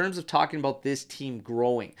 And in terms of talking about this team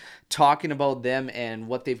growing, talking about them and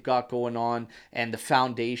what they've got going on and the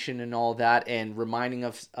foundation and all that, and reminding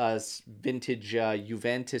us vintage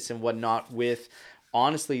Juventus and whatnot with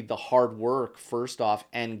honestly the hard work first off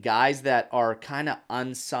and guys that are kind of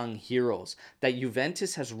unsung heroes that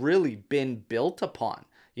Juventus has really been built upon,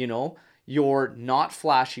 your not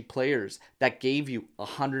flashy players that gave you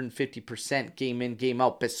 150% game in, game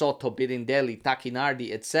out. Pesotto, Birindelli,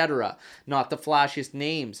 Tacchinardi, etc. Not the flashiest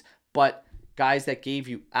names, but guys that gave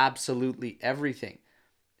you absolutely everything.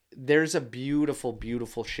 There's a beautiful,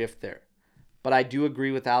 beautiful shift there. But I do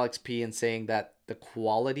agree with Alex P in saying that the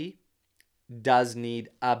quality does need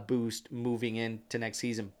a boost moving into next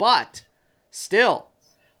season. But still,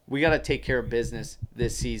 we got to take care of business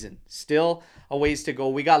this season. Still a ways to go.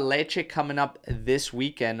 We got Lecce coming up this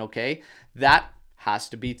weekend, okay? That has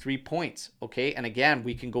to be 3 points, okay? And again,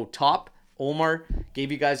 we can go top. Omar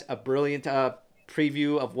gave you guys a brilliant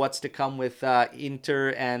preview of what's to come with Inter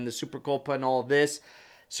and the Supercopa and all of this.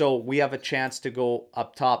 So we have a chance to go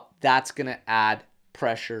up top. That's going to add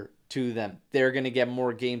pressure to them. They're going to get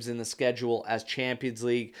more games in the schedule as Champions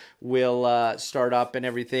League will start up and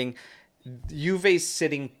everything. Juve's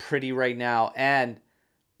sitting pretty right now, and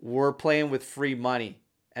we're playing with free money.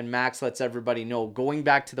 And Max lets everybody know. Going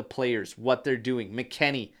back to the players, what they're doing.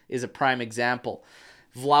 McKennie is a prime example.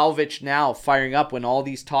 Vlahovic now firing up when all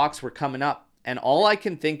these talks were coming up. And all I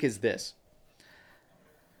can think is this.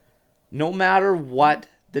 No matter what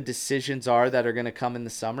the decisions are that are going to come in the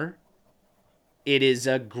summer, it is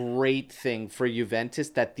a great thing for Juventus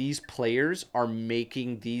that these players are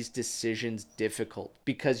making these decisions difficult,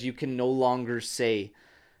 because you can no longer say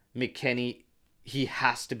McKennie, he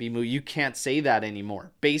has to be moved. You can't say that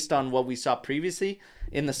anymore. Based on what we saw previously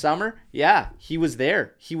in the summer, yeah, he was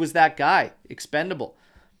there. He was that guy, expendable.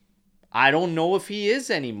 I don't know if he is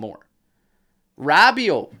anymore.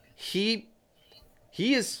 Rabiot, he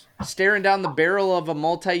is staring down the barrel of a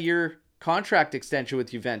multi-year contract extension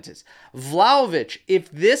with Juventus. Vlahovic,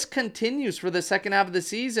 if this continues for the second half of the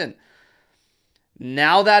season,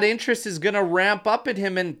 now that interest is going to ramp up in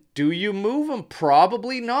him. And do you move him?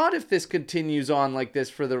 Probably not if this continues on like this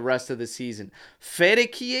for the rest of the season.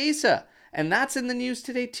 Fede Chiesa, and that's in the news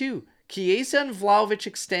today too. Chiesa and Vlahovic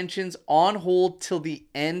extensions on hold till the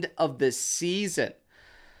end of the season.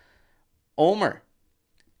 Omer,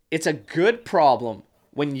 it's a good problem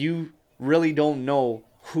when you really don't know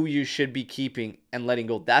who you should be keeping and letting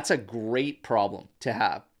go. That's a great problem to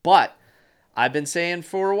have. But I've been saying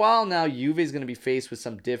for a while now, Juve is going to be faced with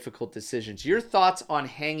some difficult decisions. Your thoughts on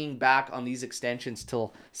hanging back on these extensions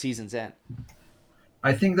till season's end?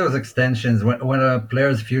 I think those extensions, when a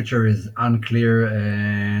player's future is unclear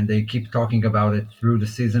and they keep talking about it through the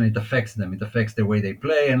season, it affects them. It affects the way they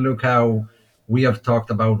play. And look how we have talked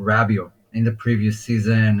about Rabiot in the previous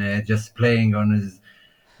season, just playing on his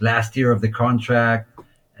last year of the contract.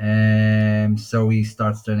 And so he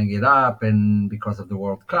starts turning it up, and because of the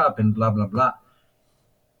World Cup and blah, blah, blah.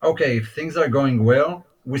 Okay, if things are going well,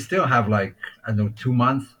 we still have like, I don't know, 2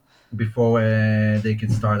 months before they can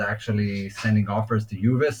start actually sending offers to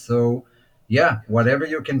Juve. So, yeah, whatever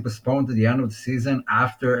you can postpone to the end of the season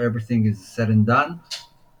after everything is said and done,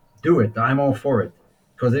 do it. I'm all for it.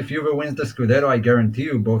 Because if Juve wins the Scudetto, I guarantee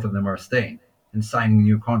you both of them are staying and signing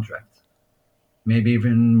new contracts. Maybe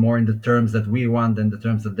even more in the terms that we want than the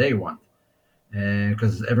terms that they want.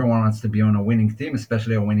 Because everyone wants to be on a winning team,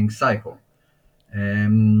 especially a winning cycle.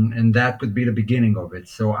 And that could be the beginning of it.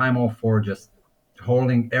 So I'm all for just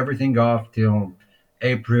holding everything off till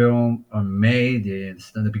April or May,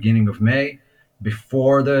 the beginning of May,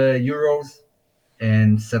 before the Euros,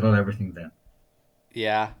 and settle everything then.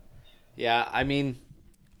 Yeah. Yeah. I mean,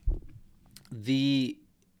 the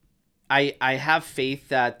I have faith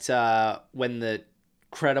that when the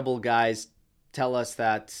credible guys tell us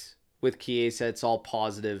that with Chiesa it's all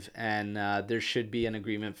positive, and there should be an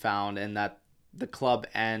agreement found, and that the club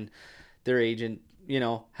and their agent,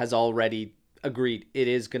 has already agreed it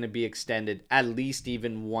is going to be extended at least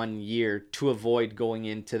even 1 year to avoid going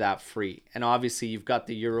into that free. And obviously you've got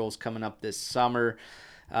the Euros coming up this summer.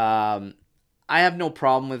 I have no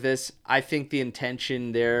problem with this. I think the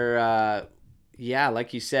intention there, yeah,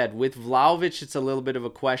 like you said, with Vlahovic, it's a little bit of a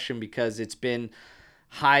question because it's been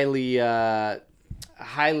highly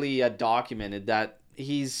documented that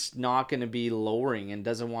he's not going to be lowering and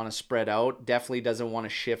doesn't want to spread out. Definitely doesn't want to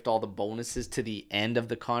shift all the bonuses to the end of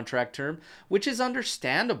the contract term, which is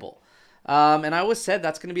understandable. And I always said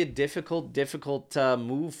that's going to be a difficult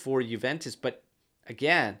move for Juventus. But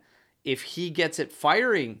again, if he gets it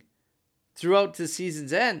firing throughout the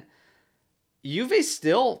season's end, Juve's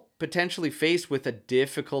still potentially faced with a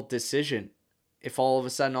difficult decision if all of a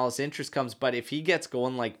sudden all this interest comes. But if he gets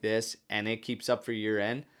going like this and it keeps up for year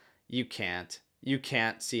end, you can't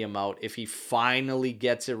see him out if he finally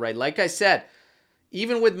gets it right. Like I said,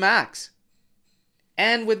 even with Max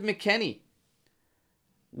and with McKennie,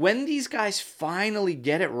 when these guys finally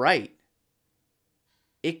get it right,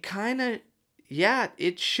 it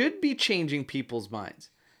it should be changing people's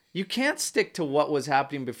minds. You can't stick to what was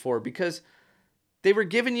happening before because they were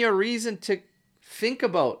giving you a reason to think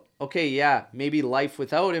about, okay, yeah, maybe life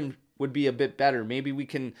without him would be a bit better. Maybe we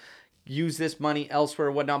can use this money elsewhere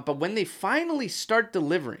or whatnot. But when they finally start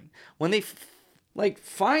delivering, when they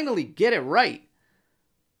finally get it right,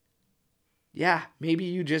 yeah, maybe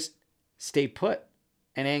you just stay put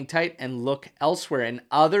and hang tight and look elsewhere. And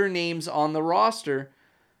other names on the roster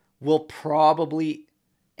will probably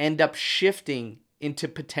end up shifting into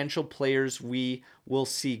potential players we will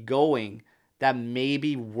see going that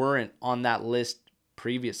maybe weren't on that list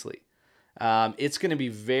previously. It's going to be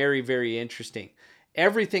very, very interesting.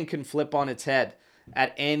 Everything can flip on its head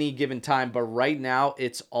at any given time, but right now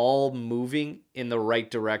it's all moving in the right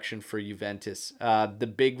direction for Juventus.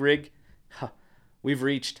 The big rig, huh, we've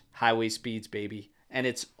reached highway speeds, baby, and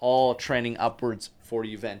it's all trending upwards for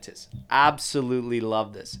Juventus. Absolutely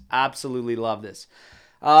love this. Absolutely love this.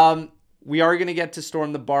 Um, we are going to get to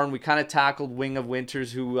Storm the Barn. We kind of tackled Wing of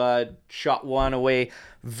Winters, who shot one away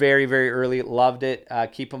very, very early. Loved it.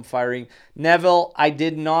 Keep them firing. Neville, I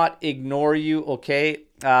did not ignore you, okay?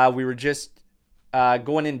 We were just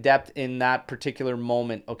going in depth in that particular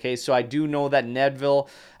moment, okay? So I do know that Neville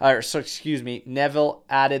added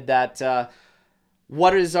that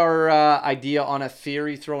what is our idea on a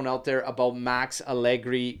theory thrown out there about Max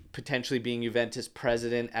Allegri potentially being Juventus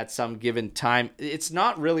president at some given time? It's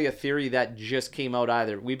not really a theory that just came out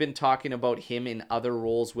either. We've been talking about him in other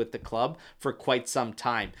roles with the club for quite some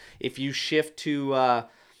time. If you shift to a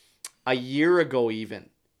year ago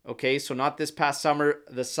even, okay, so not this past summer,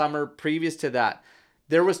 the summer previous to that,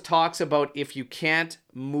 there was talks about if you can't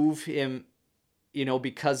move him,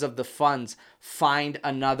 because of the funds, find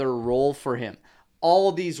another role for him.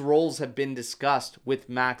 All these roles have been discussed with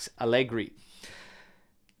Max Allegri.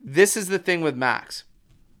 This is the thing with Max.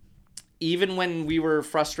 Even when we were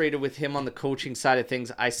frustrated with him on the coaching side of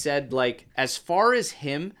things, I said, like, as far as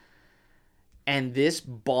him and this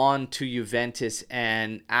bond to Juventus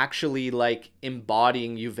and actually like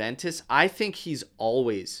embodying Juventus, I think he's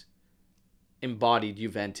always embodied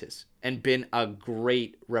Juventus and been a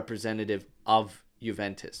great representative of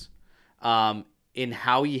Juventus in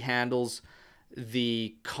how he handles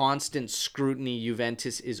the constant scrutiny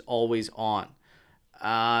Juventus is always on,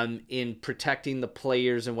 in protecting the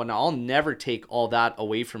players and whatnot. I'll never take all that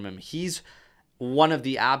away from him. He's one of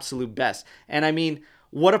the absolute best. And I mean,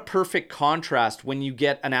 what a perfect contrast when you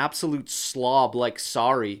get an absolute slob like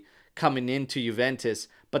Sarri coming into Juventus,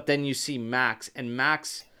 but then you see Max, and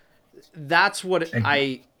Max, that's what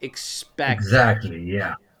I expect, Exactly.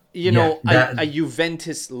 Yeah. Yeah. That. a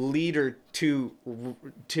Juventus leader to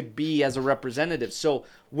be as a representative. So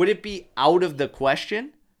would it be out of the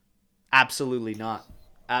question? Absolutely not.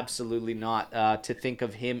 Absolutely not. To think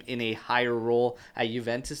of him in a higher role at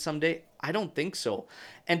Juventus someday, I don't think so.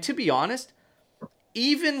 And to be honest,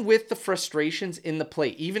 even with the frustrations in the play,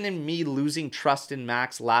 even in me losing trust in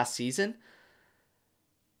Max last season,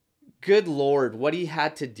 good Lord, what he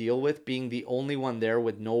had to deal with being the only one there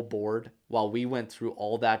with no board while we went through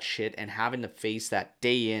all that shit and having to face that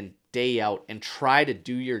day in, day out and try to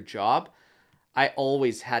do your job. I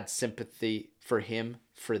always had sympathy for him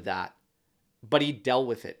for that. But he dealt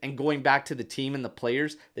with it. And going back to the team and the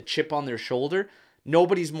players, the chip on their shoulder,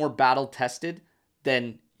 nobody's more battle tested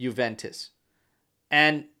than Juventus.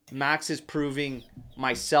 And Max is proving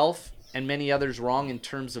myself and many others wrong in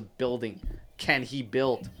terms of building. Can he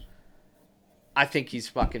build? I think he's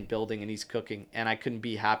fucking building and he's cooking, and I couldn't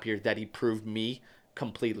be happier that he proved me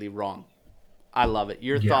completely wrong. I love it.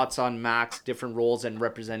 Your Yeah. thoughts on Max, different roles, and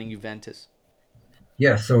representing Juventus?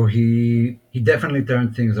 Yeah, so he definitely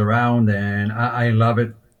turned things around, and I love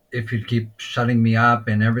it. If you keep shutting me up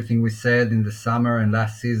and everything we said in the summer and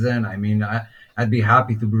last season, I mean, I'd be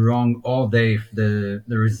happy to be wrong all day if the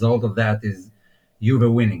result of that is Juve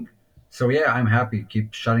winning. So yeah, I'm happy.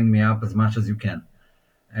 Keep shutting me up as much as you can.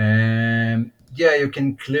 And yeah, you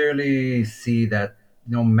can clearly see that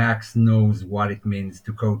Max knows what it means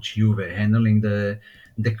to coach Juve, handling the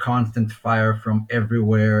constant fire from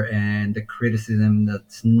everywhere and the criticism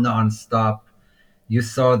that's nonstop. You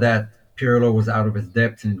saw that Pirlo was out of his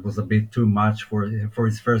depth and it was a bit too much for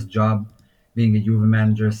his first job being a Juve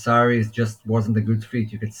manager. Sarri just wasn't a good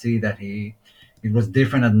fit. You could see that it was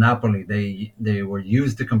different at Napoli. They were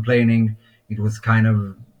used to complaining. It was kind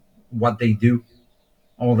of what they do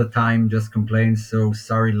all the time, just complains. So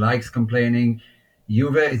Sarri likes complaining.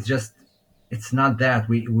 Juve is just, it's not that.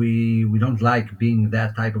 We don't like being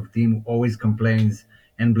that type of team who always complains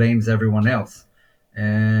and blames everyone else.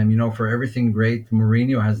 And for everything great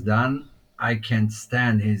Mourinho has done, I can't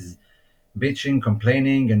stand his bitching,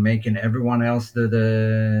 complaining, and making everyone else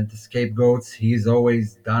the scapegoats. He's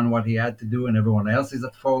always done what he had to do, and everyone else is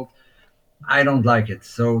at fault. I don't like it.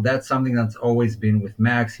 So that's something that's always been with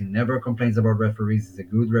Max. He never complains about referees. He's a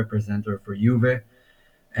good representative for Juve.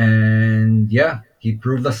 And yeah, he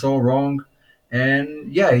proved us all wrong.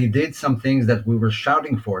 And yeah, he did some things that we were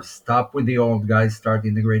shouting for. Stop with the old guys, start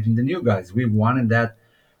integrating the new guys. We wanted that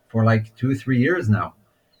for like 2, 3 years now.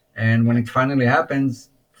 And when Yeah. it finally happens,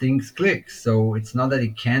 things click. So it's not that he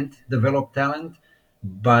can't develop talent,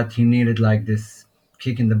 but he needed like this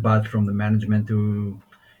kick in the butt from the management to,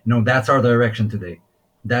 that's our direction today.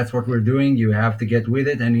 That's what Yeah. we're doing. You have to get with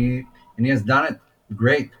it, and he has done it.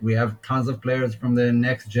 Great. We have tons of players from the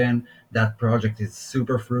next gen. That project is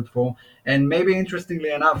super fruitful. And maybe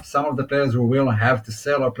interestingly enough, some of the players we will have to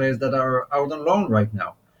sell are players that are out on loan right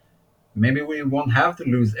now. Maybe we won't have to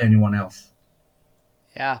lose anyone else,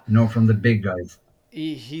 Yeah. from the big guys.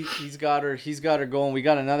 He's got her going. We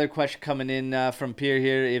got another question coming in from Pierre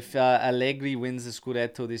here. If Allegri wins the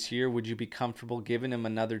Scudetto this year, would you be comfortable giving him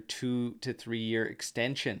another 2 to 3 year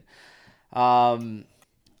extension? Um,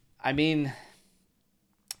 I mean,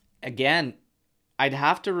 again, I'd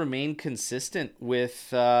have to remain consistent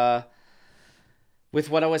with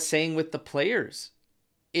what I was saying with the players.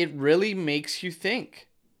 It really makes you think.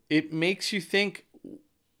 It makes you think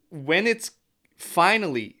when it's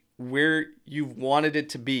finally where you wanted it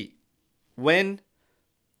to be. When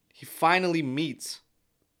he finally meets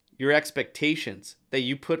your expectations that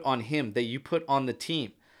you put on him, that you put on the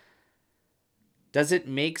team, does it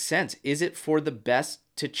make sense? Is it for the best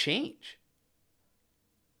to change?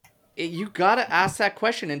 You got to ask that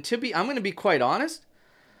question. And I'm going to be quite honest,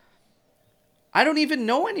 I don't even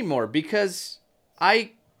know anymore because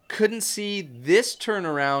I couldn't see this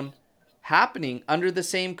turnaround happening under the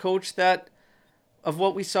same coach that of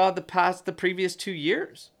what we saw the previous 2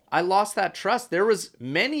 years. I lost that trust. There was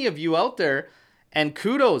many of you out there, and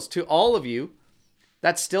kudos to all of you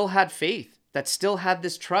that still had faith, that still had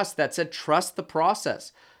this trust, that said trust the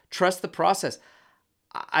process, trust the process.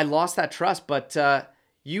 I lost that trust, but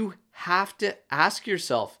you have to ask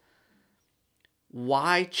yourself,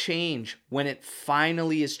 why change when it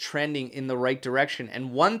finally is trending in the right direction?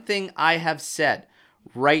 And one thing I have said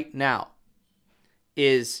right now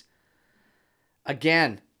is,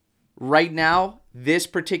 again, right now, this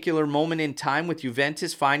particular moment in time with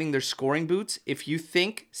Juventus finding their scoring boots, if you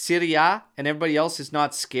think Serie A and everybody else is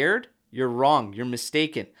not scared, you're wrong. You're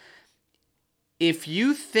mistaken. If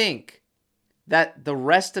you think that the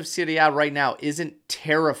rest of Serie A right now isn't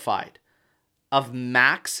terrified of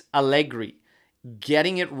Max Allegri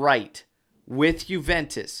getting it right with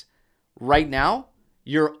Juventus right now,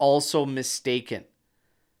 you're also mistaken.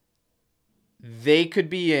 They could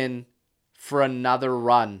be in for another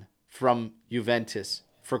run from Juventus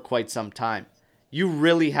for quite some time. You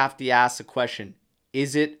really have to ask the question,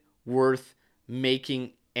 is it worth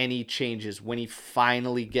making any changes when he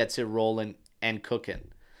finally gets it rolling and cooking?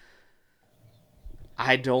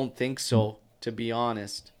 I don't think so, to be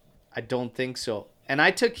honest. I don't think so. And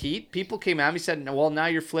I took heat. People came at me and said, well, now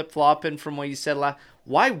you're flip flopping from what you said last.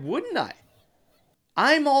 Why wouldn't I?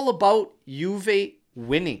 I'm all about Juve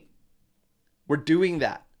winning. We're doing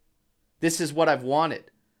that. This is what I've wanted.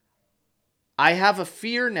 I have a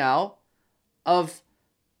fear now of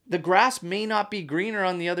the grass may not be greener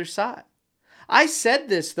on the other side. I said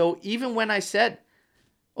this, though, even when I said,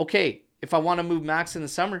 okay, if I want to move Max in the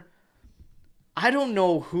summer, I don't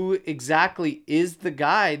know who exactly is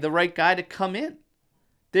the right guy to come in.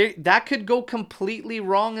 That could go completely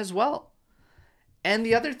wrong as well. And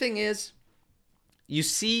the other thing is, you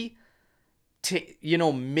see,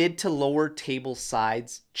 mid to lower table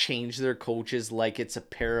sides change their coaches like it's a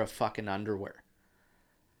pair of fucking underwear.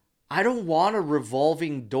 I don't want a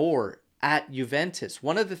revolving door at Juventus.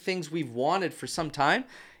 One of the things we've wanted for some time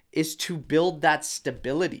is to build that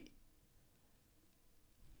stability.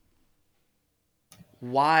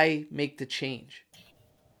 Why make the change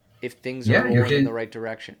if things are Yeah, you rolling in the can. right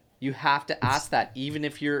direction? You have to It's ask that. Even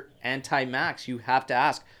if you're anti-Max, you have to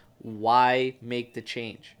ask, why make the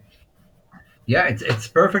change? Yeah, it's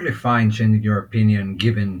perfectly fine changing your opinion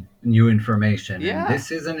given new information, and Yeah. this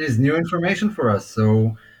season is new information for us.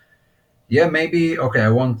 So yeah, maybe okay. I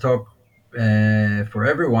won't talk for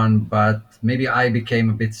everyone, but maybe I became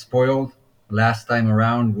a bit spoiled last time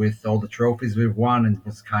around with all the trophies we've won, and it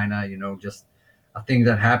was kind of just a thing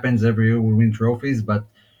that happens every year. We win trophies, but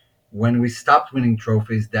when we stopped winning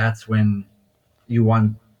trophies, that's when you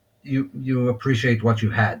want you appreciate what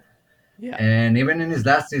you had. Yeah. And even in his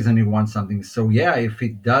last season, he won something. So yeah, if he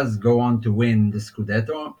does go on to win the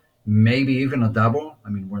Scudetto, maybe even a double. I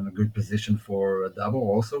mean, we're in a good position for a double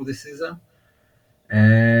also this season.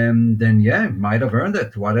 And then yeah, might have earned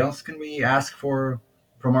it. What else can we ask for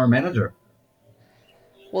from our manager?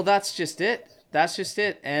 Well, that's just it. That's just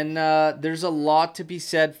it. And there's a lot to be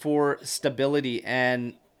said for stability.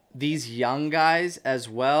 And these young guys as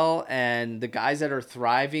well, and the guys that are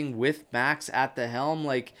thriving with Max at the helm,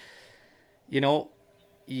 like, you know,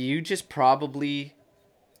 you just probably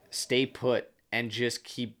stay put and just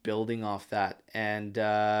keep building off that. And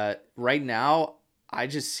right now, I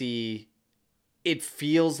just see it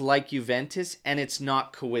feels like Juventus, and it's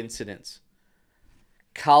not coincidence.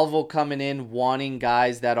 Calvo coming in wanting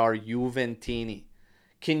guys that are Juventini.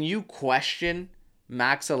 Can you question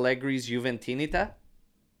Max Allegri's Juventinita?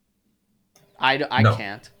 I No,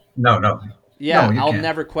 can't. no, no, no. Yeah, You I'll can't.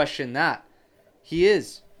 never question that. He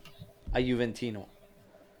is a Juventino.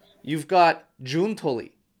 You've got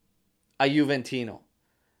Giuntoli, a Juventino.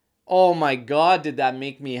 Oh my God, did that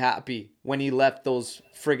make me happy when he left those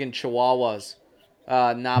friggin' Chihuahuas,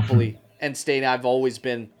 Napoli, and stayed. I've always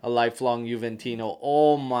been a lifelong Juventino.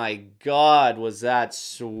 Oh my God, was that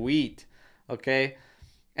sweet? Okay.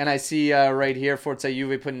 And I see right here, Forza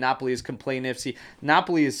Juve putting Napoli as complaint FC.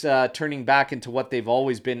 Napoli is turning back into what they've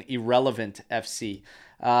always been, irrelevant FC.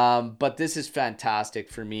 But this is fantastic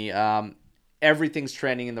for me. Everything's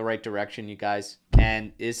trending in the right direction, you guys.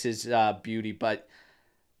 And this is beauty. But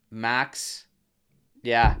Max,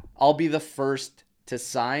 yeah, I'll be the first to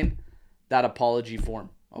sign that apology form.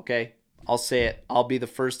 Okay, I'll say it. I'll be the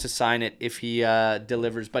first to sign it if he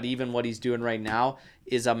delivers. But even what he's doing right now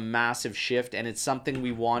is a massive shift, and it's something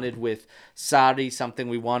we wanted with Sarri, something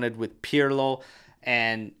we wanted with Pirlo,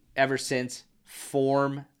 and ever since,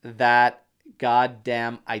 form that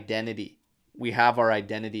goddamn identity. We have our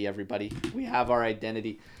identity, everybody. We have our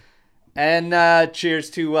identity. And cheers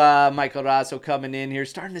to Michael Rasso coming in here.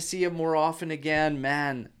 Starting to see him more often again.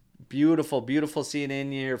 Man, beautiful, beautiful seeing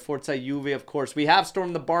in here. Forza Juve, of course. We have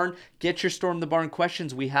Storm the Barn. Get your Storm the Barn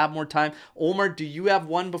questions. We have more time. Omar, do you have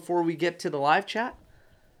one before we get to the live chat?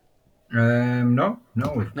 No,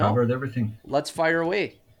 no. We've No? covered everything. Let's fire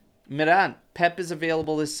away. Miran, Pep is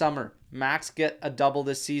available this summer. Max get a double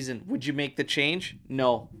this season. Would you make the change?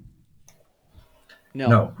 No. No.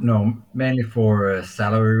 No, no. Mainly for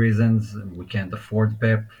salary reasons. We can't afford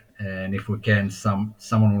Pep, and if we can,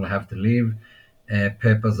 someone will have to leave.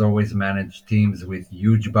 Pep has always managed teams with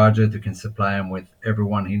huge budget who can supply him with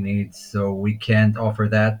everyone he needs, so we can't offer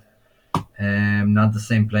that. Not the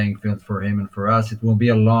same playing field for him and for us. It will be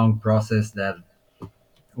a long process. That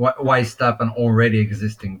why stop an already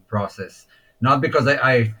existing process? Not because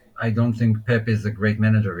I don't think Pep is a great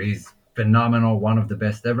manager. He's phenomenal, one of the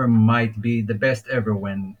best ever, might be the best ever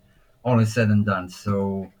when all is said and done.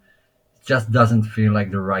 So it just doesn't feel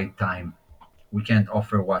like the right time. We can't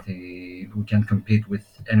offer what he. We can't compete with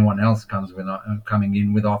anyone else comes with coming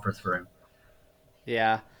in with offers for him.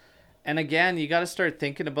 Yeah. And again, you got to start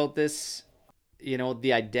thinking about this,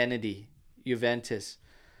 the identity, Juventus.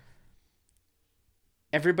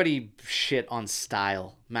 Everybody shit on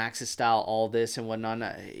style, Max's style, all this and whatnot.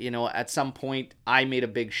 At some point, I made a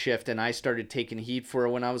big shift and I started taking heat for it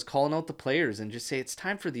when I was calling out the players and just say it's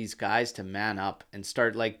time for these guys to man up and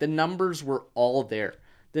start. Like, the numbers were all there.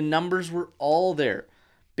 The numbers were all there.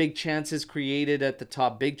 Big chances created at the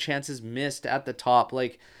top, big chances missed at the top.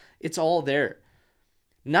 Like, it's all there.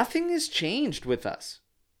 Nothing has changed with us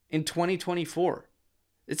in 2024.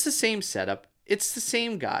 It's the same setup. It's the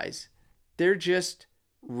same guys. They're just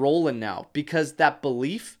rolling now because that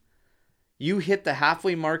belief, you hit the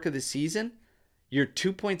halfway mark of the season, you're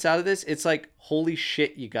 2 points out of this. It's like, holy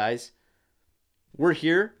shit, you guys. We're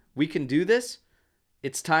here. We can do this.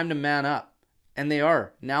 It's time to man up. And they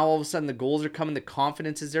are. Now all of a sudden the goals are coming. The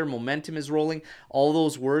confidence is there. Momentum is rolling. All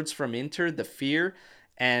those words from Inter, the fear,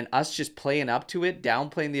 and us just playing up to it,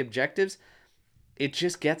 downplaying the objectives, it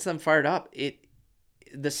just gets them fired up.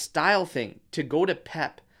 The style thing, to go to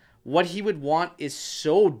Pep, what he would want is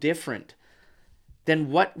so different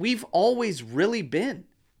than what we've always really been.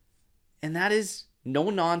 And that is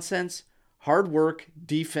no nonsense, hard work,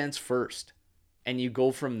 defense first. And you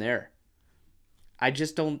go from there. I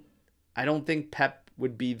don't think Pep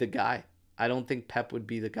would be the guy. I don't think Pep would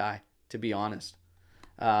be the guy, to be honest.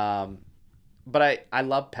 Um, but I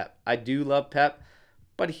love Pep. I do love Pep.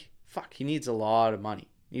 But he needs a lot of money.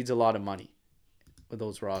 Needs a lot of money with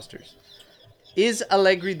those rosters. Is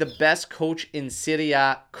Allegri the best coach in Serie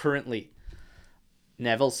A currently?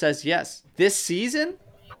 Neville says yes. This season?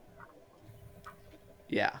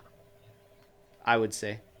 Yeah, I would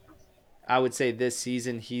say. I would say this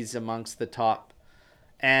season he's amongst the top.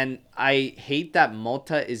 And I hate that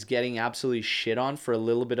Mota is getting absolutely shit on for a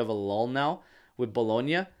little bit of a lull now with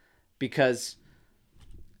Bologna, because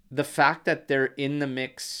the fact that they're in the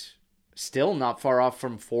mix, still not far off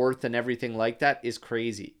from fourth and everything like that, is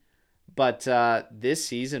crazy. But this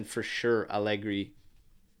season, for sure, Allegri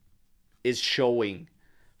is showing,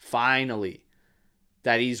 finally,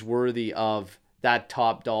 that he's worthy of that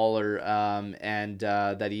top dollar, and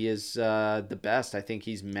that he is the best. I think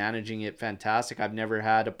he's managing it fantastic. I've never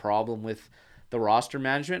had a problem with the roster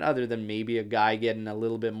management, other than maybe a guy getting a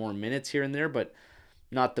little bit more minutes here and there, but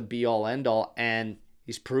not the be all end all. And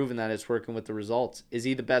he's proven that it's working with the results. Is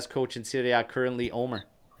he the best coach in Serie A currently, Omer?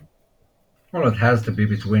 Well, it has to be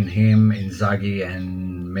between him, Inzaghi,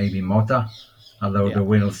 and maybe Mota, although Yeah. the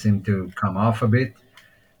wheels seem to come off a bit.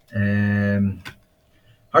 Um,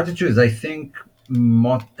 Hard to choose. I think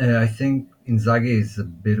Inzaghi is a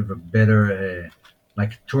bit of a better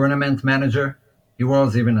like tournament manager. He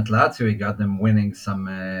was even at Lazio. He got them winning some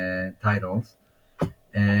titles,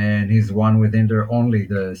 and he's won with Inter only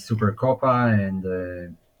the Super Coppa and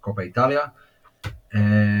the Coppa Italia.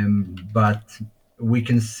 But we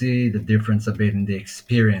can see the difference a bit in the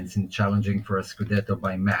experience in challenging for a Scudetto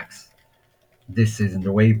by Max this season.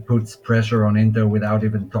 The way he puts pressure on Inter without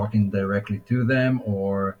even talking directly to them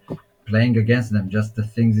or playing against them, just the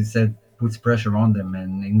things he said puts pressure on them,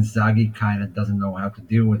 and Inzaghi kind of doesn't know how to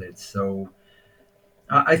deal with it. So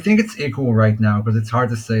I think it's equal right now because it's hard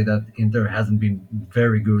to say that Inter hasn't been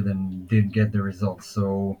very good and didn't get the results.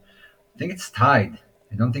 So I think it's tied.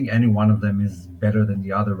 I don't think any one of them is better than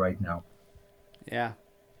the other right now. Yeah.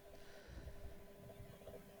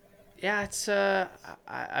 Yeah, it's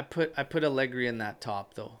I put Allegri in that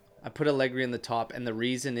top though. I put Allegri in the top, and the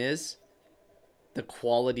reason is the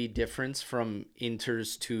quality difference from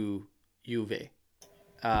Inter's to Juve.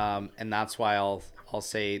 And that's why I'll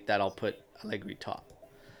say that I'll put Allegri top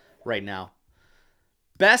right now.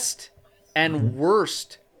 Best and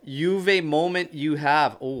worst Juve moment you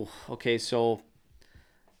have. Oh, okay. So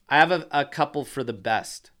I have a couple for the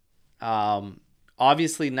best. Um,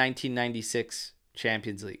 Obviously, 1996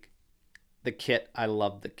 Champions League. The kit, I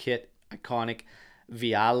love the kit. Iconic.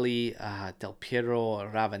 Vialli, Del Piero,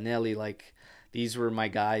 Ravanelli, like these were my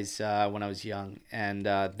guys when I was young, and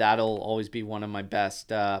that'll always be one of my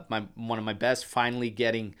best. My one of my best. Finally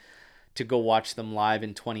getting to go watch them live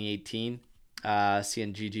in 2018,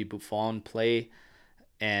 seeing Gigi Buffon play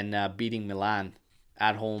and beating Milan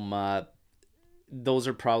at home. Those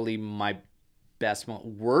are probably my best.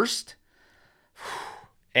 Worst,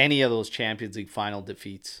 any of those Champions League final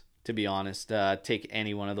defeats. To be honest, take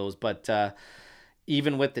any one of those. But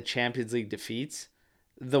even with the Champions League defeats,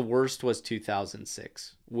 the worst was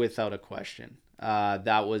 2006, without a question.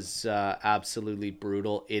 That was absolutely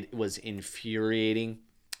brutal. It was infuriating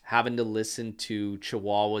having to listen to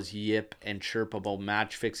Chihuahua's yip and chirp about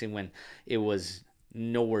match fixing when it was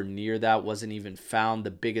nowhere near that, wasn't even found.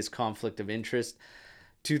 The biggest conflict of interest.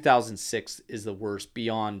 2006 is the worst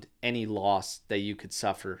beyond any loss that you could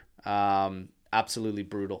suffer. Absolutely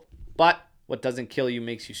brutal. But what doesn't kill you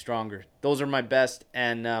makes you stronger. Those are my best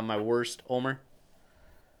and my worst, Omer.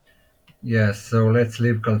 Yes, so let's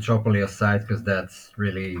leave Calciopoli aside because that's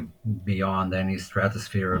really beyond any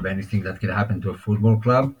stratosphere of anything that could happen to a football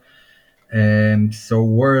club. So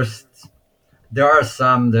worst, there are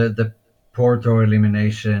some. The Porto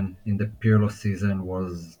elimination in the Pirlo season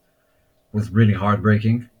was really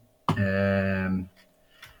heartbreaking. Um,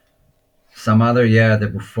 some other, yeah, the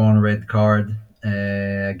Buffon red card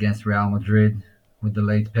against Real Madrid with the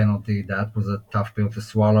late penalty. That was a tough pill to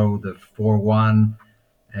swallow. The 4-1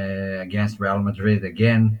 against Real Madrid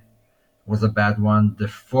again was a bad one. The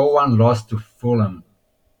 4-1 loss to Fulham,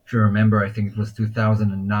 if you remember, I think it was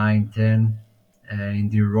 2009-10 in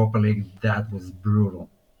the Europa League. That was brutal.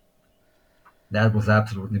 That was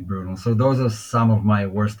absolutely brutal. So those are some of my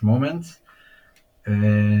worst moments.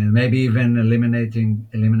 Maybe even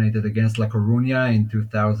eliminated against La Coruña in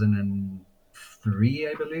 2003,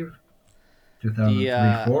 I believe, The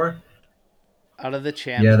 2003 4. Out of the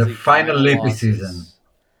Yeah, Champions the League final final Lippi season. losses,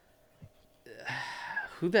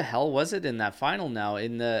 who the hell was it in that final? Now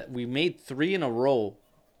in the we made three in a row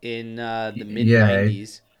in the mid Yeah,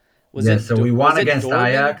 '90s. Was yeah. it So we won was it against Dortmund?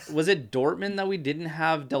 Ajax. Was it Dortmund that we didn't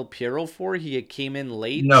have Del Piero for? He came in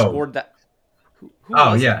late, No. scored that. Who Oh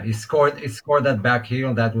was it? yeah, he scored that back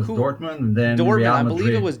heel. That was Who Dortmund. And then Dortmund? Real I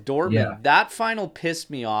believe it Madrid. was Yeah, Dortmund. That final pissed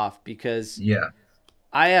me off because yeah.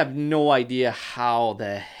 I have no idea how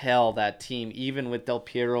the hell that team, even with Del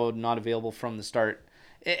Piero not available from the start,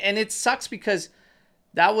 and it sucks because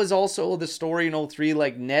that was also the story in '03.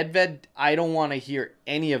 Like Nedved, I don't want to hear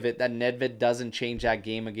any of it that Nedved doesn't change that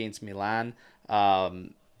game against Milan.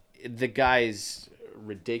 The guy's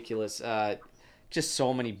ridiculous. Just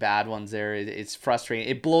so many bad ones there. It's frustrating.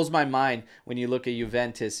 It blows my mind when you look at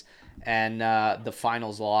Juventus and the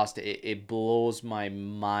finals lost. It blows my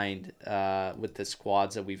mind with the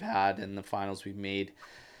squads that we've had and the finals we've made.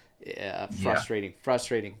 Yeah, Yeah. frustrating,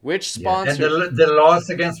 frustrating. Which Yeah, and sponsor? the loss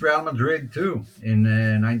against Real Madrid too in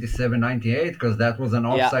 97, 98, because that was an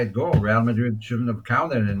Yeah, offside goal. Real Madrid shouldn't have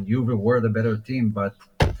counted, and Juve were the better team, but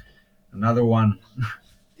another one in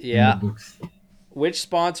the yeah. books. Which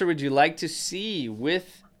sponsor would you like to see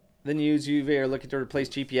with the news? Juve are looking to replace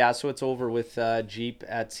Jeep. Yeah, so it's over with Jeep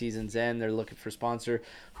at season's end. They're looking for sponsor.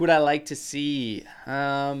 Who would I like to see?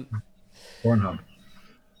 Pornhub.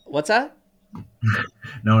 What's that?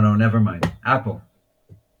 No, no, never mind. Apple.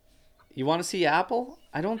 You want to see Apple?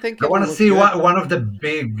 I don't think I it'll want to look see good. one of the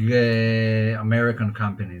big American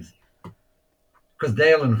companies because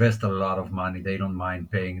they'll invest a lot of money. They don't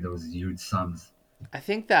mind paying those huge sums. I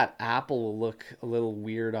think that Apple will look a little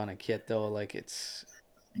weird on a kit though. Like it's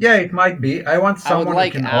Yeah, it might be. I want I would someone who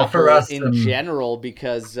like can offer Apple us in some. general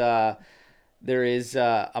because there is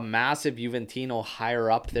a massive Juventino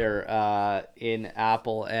higher up there in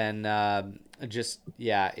Apple, and just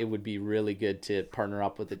yeah, it would be really good to partner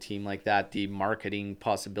up with a team like that. The marketing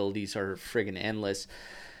possibilities are friggin' endless,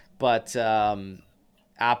 but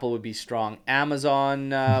Apple would be strong.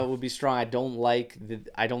 Amazon would be strong. I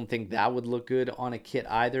don't think that would look good on a kit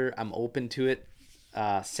either. I'm open to it.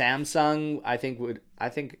 Samsung, I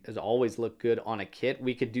think has always looked good on a kit.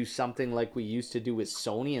 We could do something like we used to do with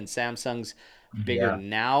Sony, and Samsung's bigger Yeah,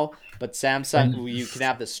 now. But and Samsung, you can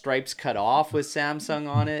have the stripes cut off with Samsung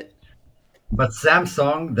on it. but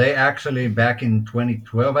Samsung, they actually back in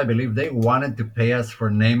 2012, I believe, they wanted to pay us for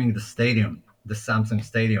naming the stadium, the Samsung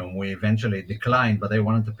Stadium. We eventually declined, but they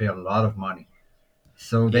wanted to pay a lot of money.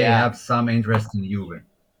 So they Yeah, have some interest in Juve.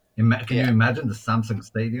 Can you yeah, imagine the Samsung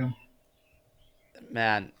Stadium?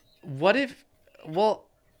 man. What if? Well,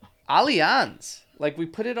 Allianz. Like we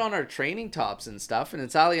put it on our training tops and stuff, and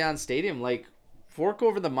it's Allianz Stadium. Like fork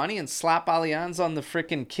over the money and slap Allianz on the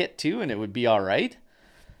freaking kit too, and it would be all right.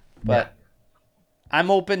 Yeah. But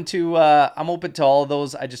I'm open to all of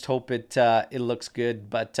those. I just hope it looks good.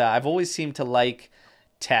 But I've always seemed to like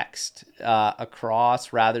text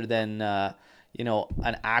across rather than an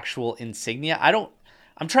actual insignia. I don't.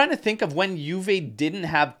 I'm trying to think of when Juve didn't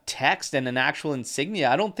have text and an actual insignia.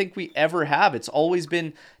 I don't think we ever have. It's always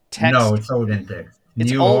been No, text. it's Odentex.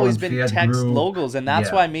 It's New always Holland been Fiat text Group. logos, and that's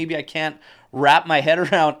Yeah. why maybe I can't wrap my head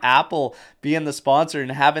around Apple being the sponsor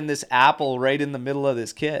and having this Apple right in the middle of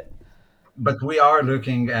this kit. But we are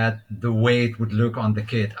looking at the way it would look on the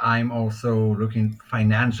kit. I'm also looking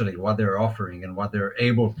financially what they're offering and what they're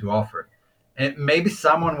able to offer. And maybe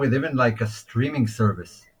someone with even like a streaming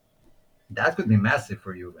service. That could be massive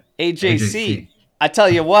for you. AJC, AJC. I tell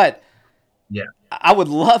you what, Yeah. I would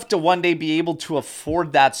love to one day be able to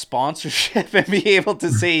afford that sponsorship and be able to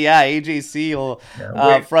say, yeah, AJC will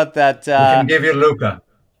Yeah. front that. We can give you Luca.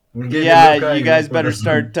 We'll give you Yeah, Luca you and you'll guys put better us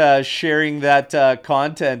on. start sharing that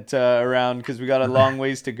content around because we got a long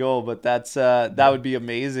ways to go. But that Yeah. would be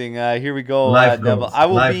amazing. Here we go, Life Neville. goals.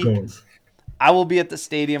 Life goals. I will be at the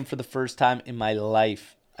stadium for the first time in my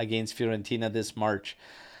life against Fiorentina this March.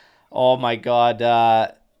 Oh my God!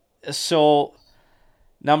 So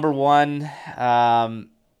number one,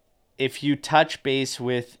 if you touch base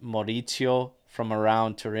with Maurizio from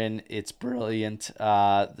around Turin, it's brilliant.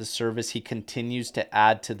 The service he continues to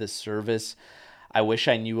add to the service. I wish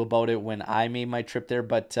I knew about it when I made my trip there,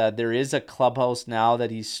 but there is a clubhouse now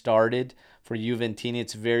that he started for Juventini.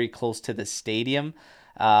 It's very close to the stadium.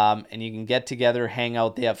 And you can get together, hang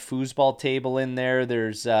out. They have foosball table in there.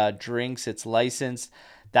 There's drinks. It's licensed.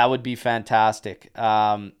 That would be fantastic.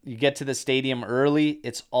 You get to the stadium early.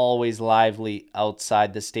 It's always lively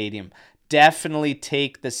outside the stadium. Definitely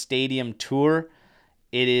take the stadium tour.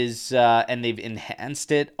 It is, and they've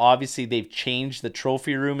enhanced it. Obviously, they've changed the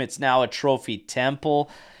trophy room. It's now a trophy temple.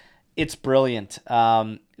 It's brilliant.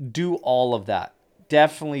 Do all of that.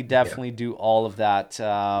 Definitely, Yeah. definitely do all of that.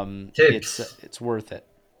 Tips. It's worth it.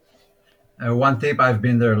 One tip, I've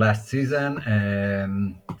been there last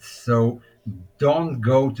season. So don't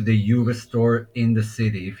go to the Juve store in the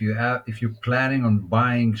city. If you're planning on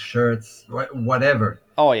buying shirts, whatever,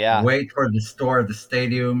 Oh yeah. wait for the store at the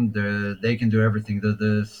stadium. They can do everything.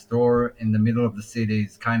 The store in the middle of the city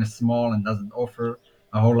is kind of small and doesn't offer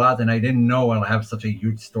a whole lot. And I didn't know I'll have such a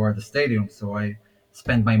huge store at the stadium, so I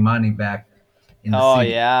spent my money back in the Oh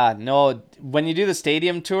city. yeah, no. When you do the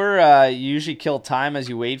stadium tour, you usually kill time as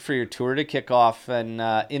you wait for your tour to kick off, and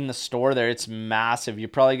in the store there, it's massive. You're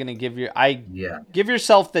probably gonna Yeah. give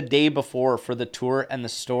yourself the day before for the tour and the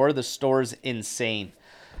store. The store's insane.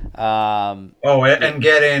 Um, Oh, it, and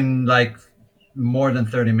get in like more than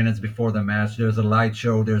 30 minutes before the match. There's a light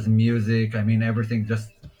show, there's music. I mean, everything just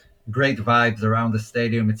great vibes around the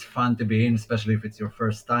stadium. It's fun to be in, especially if it's your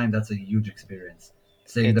first time. That's a huge experience.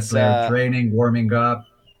 Seeing the it's player training, warming up,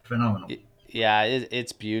 phenomenal. Yeah,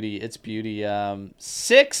 it's beauty. It's beauty.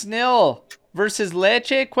 6-0 versus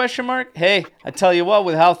Lecce? Question mark. Hey, I tell you what,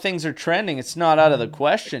 with how things are trending, it's not out of the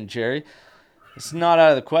question, Jerry. It's not out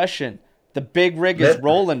of the question. The big rig is Let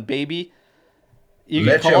rolling, baby. You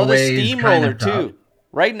could Lecce call it a away is kind steamroller of tough. too.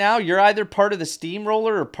 Right now, you're either part of the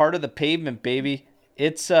steamroller or part of the pavement, baby.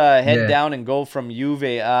 It's head Yeah, down and go from Juve.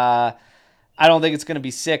 I don't think it's going to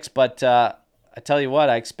be six, but I tell you what,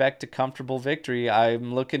 I expect a comfortable victory.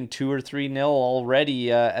 I'm looking 2 or 3-0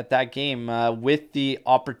 already at that game with the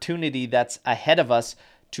opportunity that's ahead of us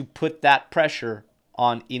to put that pressure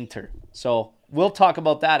on Inter. So we'll talk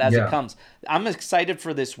about that as it yeah. comes. I'm excited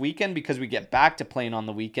for this weekend because we get back to playing on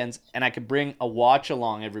the weekends and I could bring a watch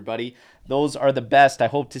along, everybody. Those are the best. I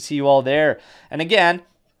hope to see you all there. And again,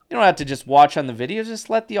 you don't have to just watch on the video. Just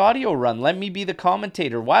let the audio run. Let me be the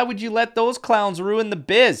commentator. Why would you let those clowns ruin the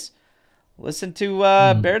biz? Listen to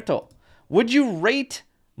Mhm. Berto. Would you rate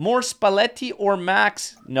more Spalletti or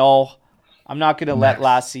Max? No, I'm not going to let Max.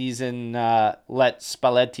 last season let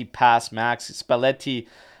Spalletti pass Max. Spalletti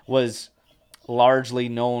was largely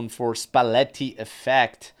known for Spalletti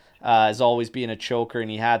effect, as always being a choker, and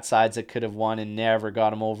he had sides that could have won and never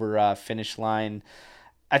got him over finish line.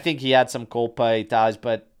 I think he had some Coppa Italias,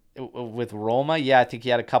 but with Roma, yeah, I think he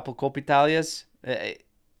had a couple Coppa Italias.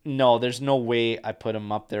 No, there's no way I put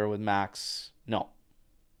him up there with Max. No.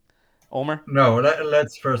 Omer? No,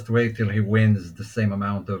 let's first wait till he wins the same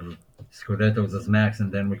amount of Scudettos as Max,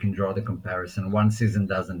 and then we can draw the comparison. One season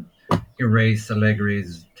doesn't erase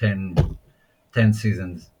Allegri's 10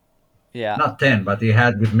 seasons. Yeah, Not 10, but he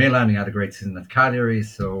had with Milan, he had a great season at Cagliari.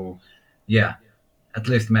 So, yeah, at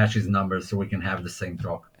least match his numbers so we can have the same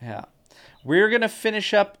talk. yeah. We're going to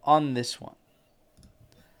finish up on this one.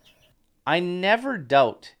 I never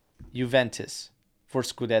doubt Juventus for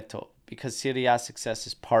Scudetto because Serie A success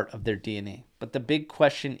is part of their DNA. But the big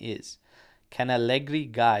question is, can Allegri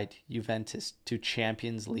guide Juventus to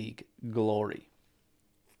Champions League glory?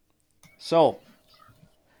 So,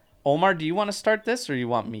 Omar, do you want to start this or you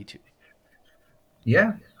want me to?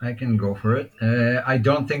 Yeah, I can go for it. I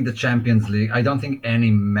don't think the Champions League, I don't think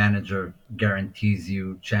any manager guarantees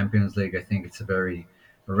you Champions League. I think it's a very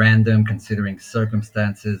random considering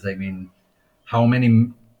circumstances. I mean, how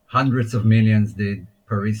many hundreds of millions did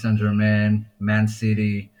Paris Saint Germain, Man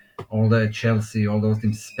City, all the Chelsea, all those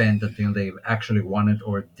teams spent until they actually won it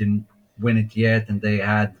or didn't win it yet? And they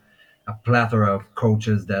had a plethora of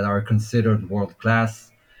coaches that are considered world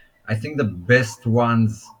class. I think the best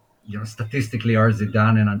ones, statistically are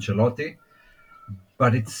Zidane and Ancelotti,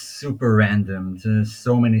 but it's super random.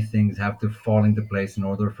 So many things have to fall into place in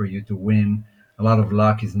order for you to win. A lot of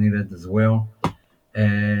luck is needed as well.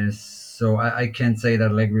 So I can't say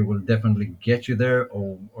that Allegri will definitely get you there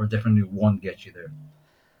or definitely won't get you there.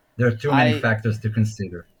 There are too many I factors to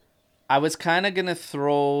consider. I was kind of going to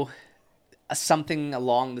throw something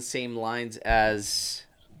along the same lines as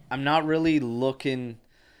I'm not really looking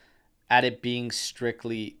at it being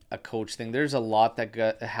strictly a coach thing. There's a lot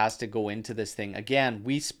that has to go into this thing. Again,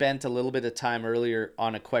 we spent a little bit of time earlier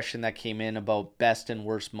on a question that came in about best and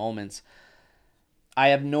worst moments. I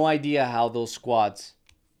have no idea how those squads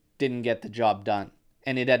didn't get the job done.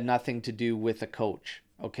 And it had nothing to do with a coach,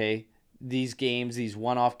 okay? These games, these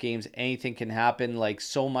one-off games, anything can happen. Like,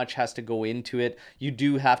 so much has to go into it. You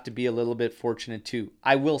do have to be a little bit fortunate too.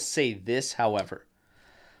 I will say this, however,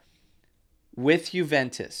 with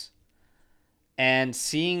Juventus and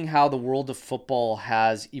seeing how the world of football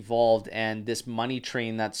has evolved and this money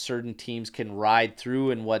train that certain teams can ride through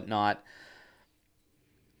and whatnot,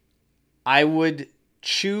 I would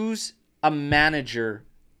choose a manager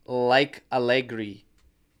like Allegri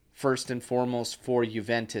first and foremost for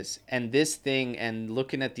Juventus. And this thing and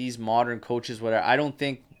looking at these modern coaches, whatever, I don't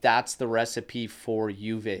think that's the recipe for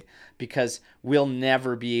Juve because we'll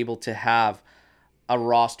never be able to have a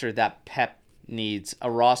roster that Pep needs, a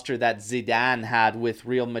roster that Zidane had with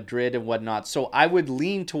Real Madrid and whatnot. So I would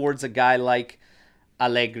lean towards a guy like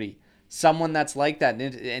Allegri, someone that's like that.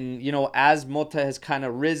 As Mota has kind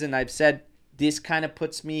of risen, I've said this kind of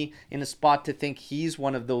puts me in a spot to think he's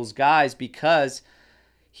one of those guys because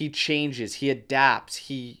he changes, he adapts,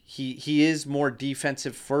 he is more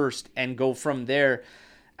defensive first and go from there.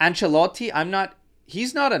 Ancelotti,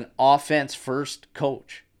 he's not an offense first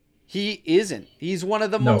coach. He isn't. He's one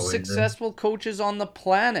of the most No, successful coaches on the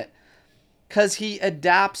planet because he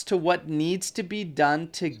adapts to what needs to be done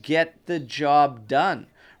to get the job done,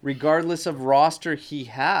 regardless of roster he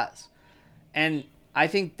has. And I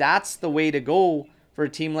think that's the way to go for a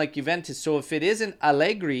team like Juventus. So if it isn't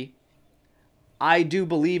Allegri, I do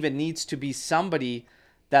believe it needs to be somebody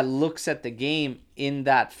that looks at the game in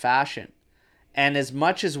that fashion. And as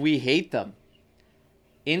much as we hate them,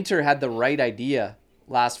 Inter had the right idea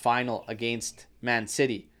last final against Man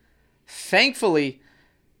City. Thankfully,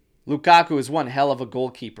 Lukaku is one hell of a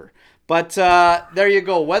goalkeeper. But there you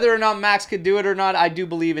go. Whether or not Max could do it or not, I do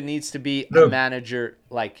believe it needs to be a Look, manager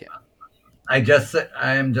like him. I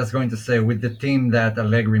am just going to say with the team that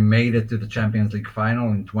Allegri made it to the Champions League final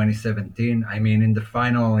in 2017. I mean, in the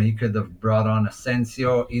final he could have brought on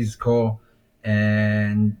Asensio, Isco,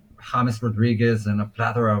 and James Rodriguez, and a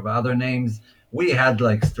plethora of other names. We had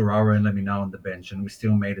like Sturaro and Lemina on the bench, and we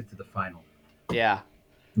still made it to the final. Yeah,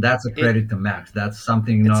 That's a it credit to Max. That's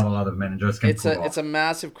something it's not a lot of managers can pull it's a off.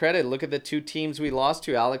 massive credit. Look at the two teams we lost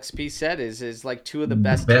to. Alex P said is like two of the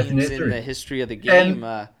best Best in teams in history, the history of the game.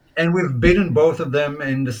 and and we've beaten both of them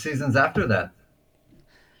in the seasons after that.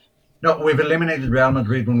 No, we've eliminated Real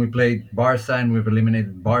Madrid when we played Barca, and we've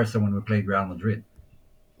eliminated Barca when we played Real Madrid.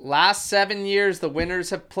 Last 7 years, the winners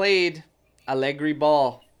have played Allegri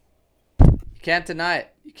ball. You can't deny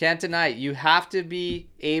it. You can't deny it. You have to be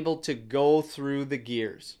able to go through the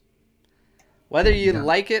gears. Whether you Yeah,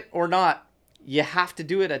 like it or not, you have to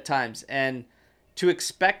do it at times. And to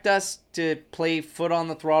expect us to play foot on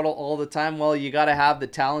the throttle all the time, well, you got to have the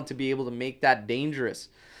talent to be able to make that dangerous.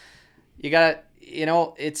 You got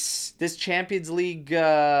to, it's this Champions League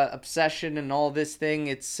obsession and all this thing.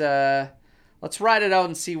 It's, let's ride it out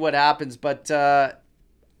and see what happens. But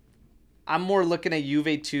I'm more looking at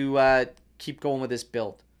Juve to keep going with this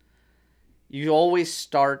build. You always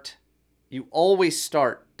start, you always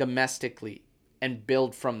start domestically and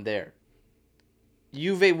build from there.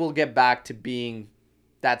 Juve will get back to being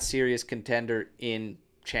that serious contender in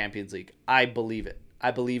Champions League. I believe it.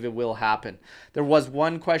 I believe it will happen. There was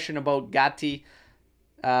one question about Gatti.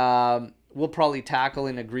 We'll probably tackle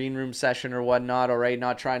in a green room session or whatnot. All right,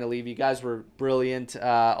 not trying to leave. You guys were brilliant.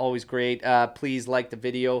 Always great. Please like the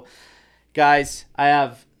video. Guys, I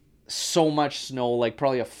have so much snow, like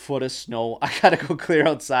probably a foot of snow. I gotta go clear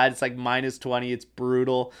outside. It's like minus 20. It's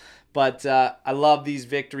brutal. But I love these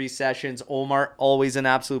victory sessions. Omar, always an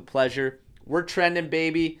absolute pleasure. We're trending,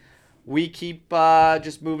 baby. We keep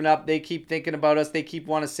just moving up. They keep thinking about us. They keep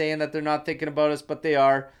saying that they're not thinking about us, but they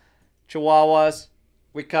are. Chihuahuas,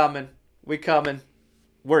 we coming. We coming.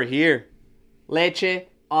 We're here. Leche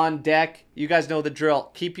on deck. You guys know the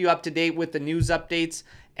drill. Keep you up to date with the news updates.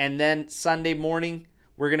 And then Sunday morning,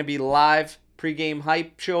 we're going to be live pregame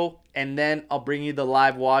hype show. And then I'll bring you the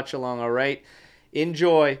live watch along, all right?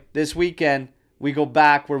 Enjoy this weekend. We go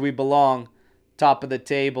back where we belong. Top of the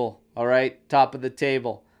table, all right? Top of the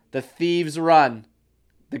table. The thieves run.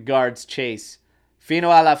 The guards chase. Fino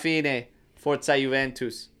alla fine. Forza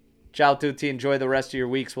Juventus. Ciao tutti. Enjoy the rest of your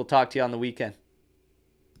weeks. We'll talk to you on the weekend.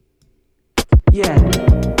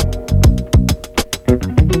 Yeah.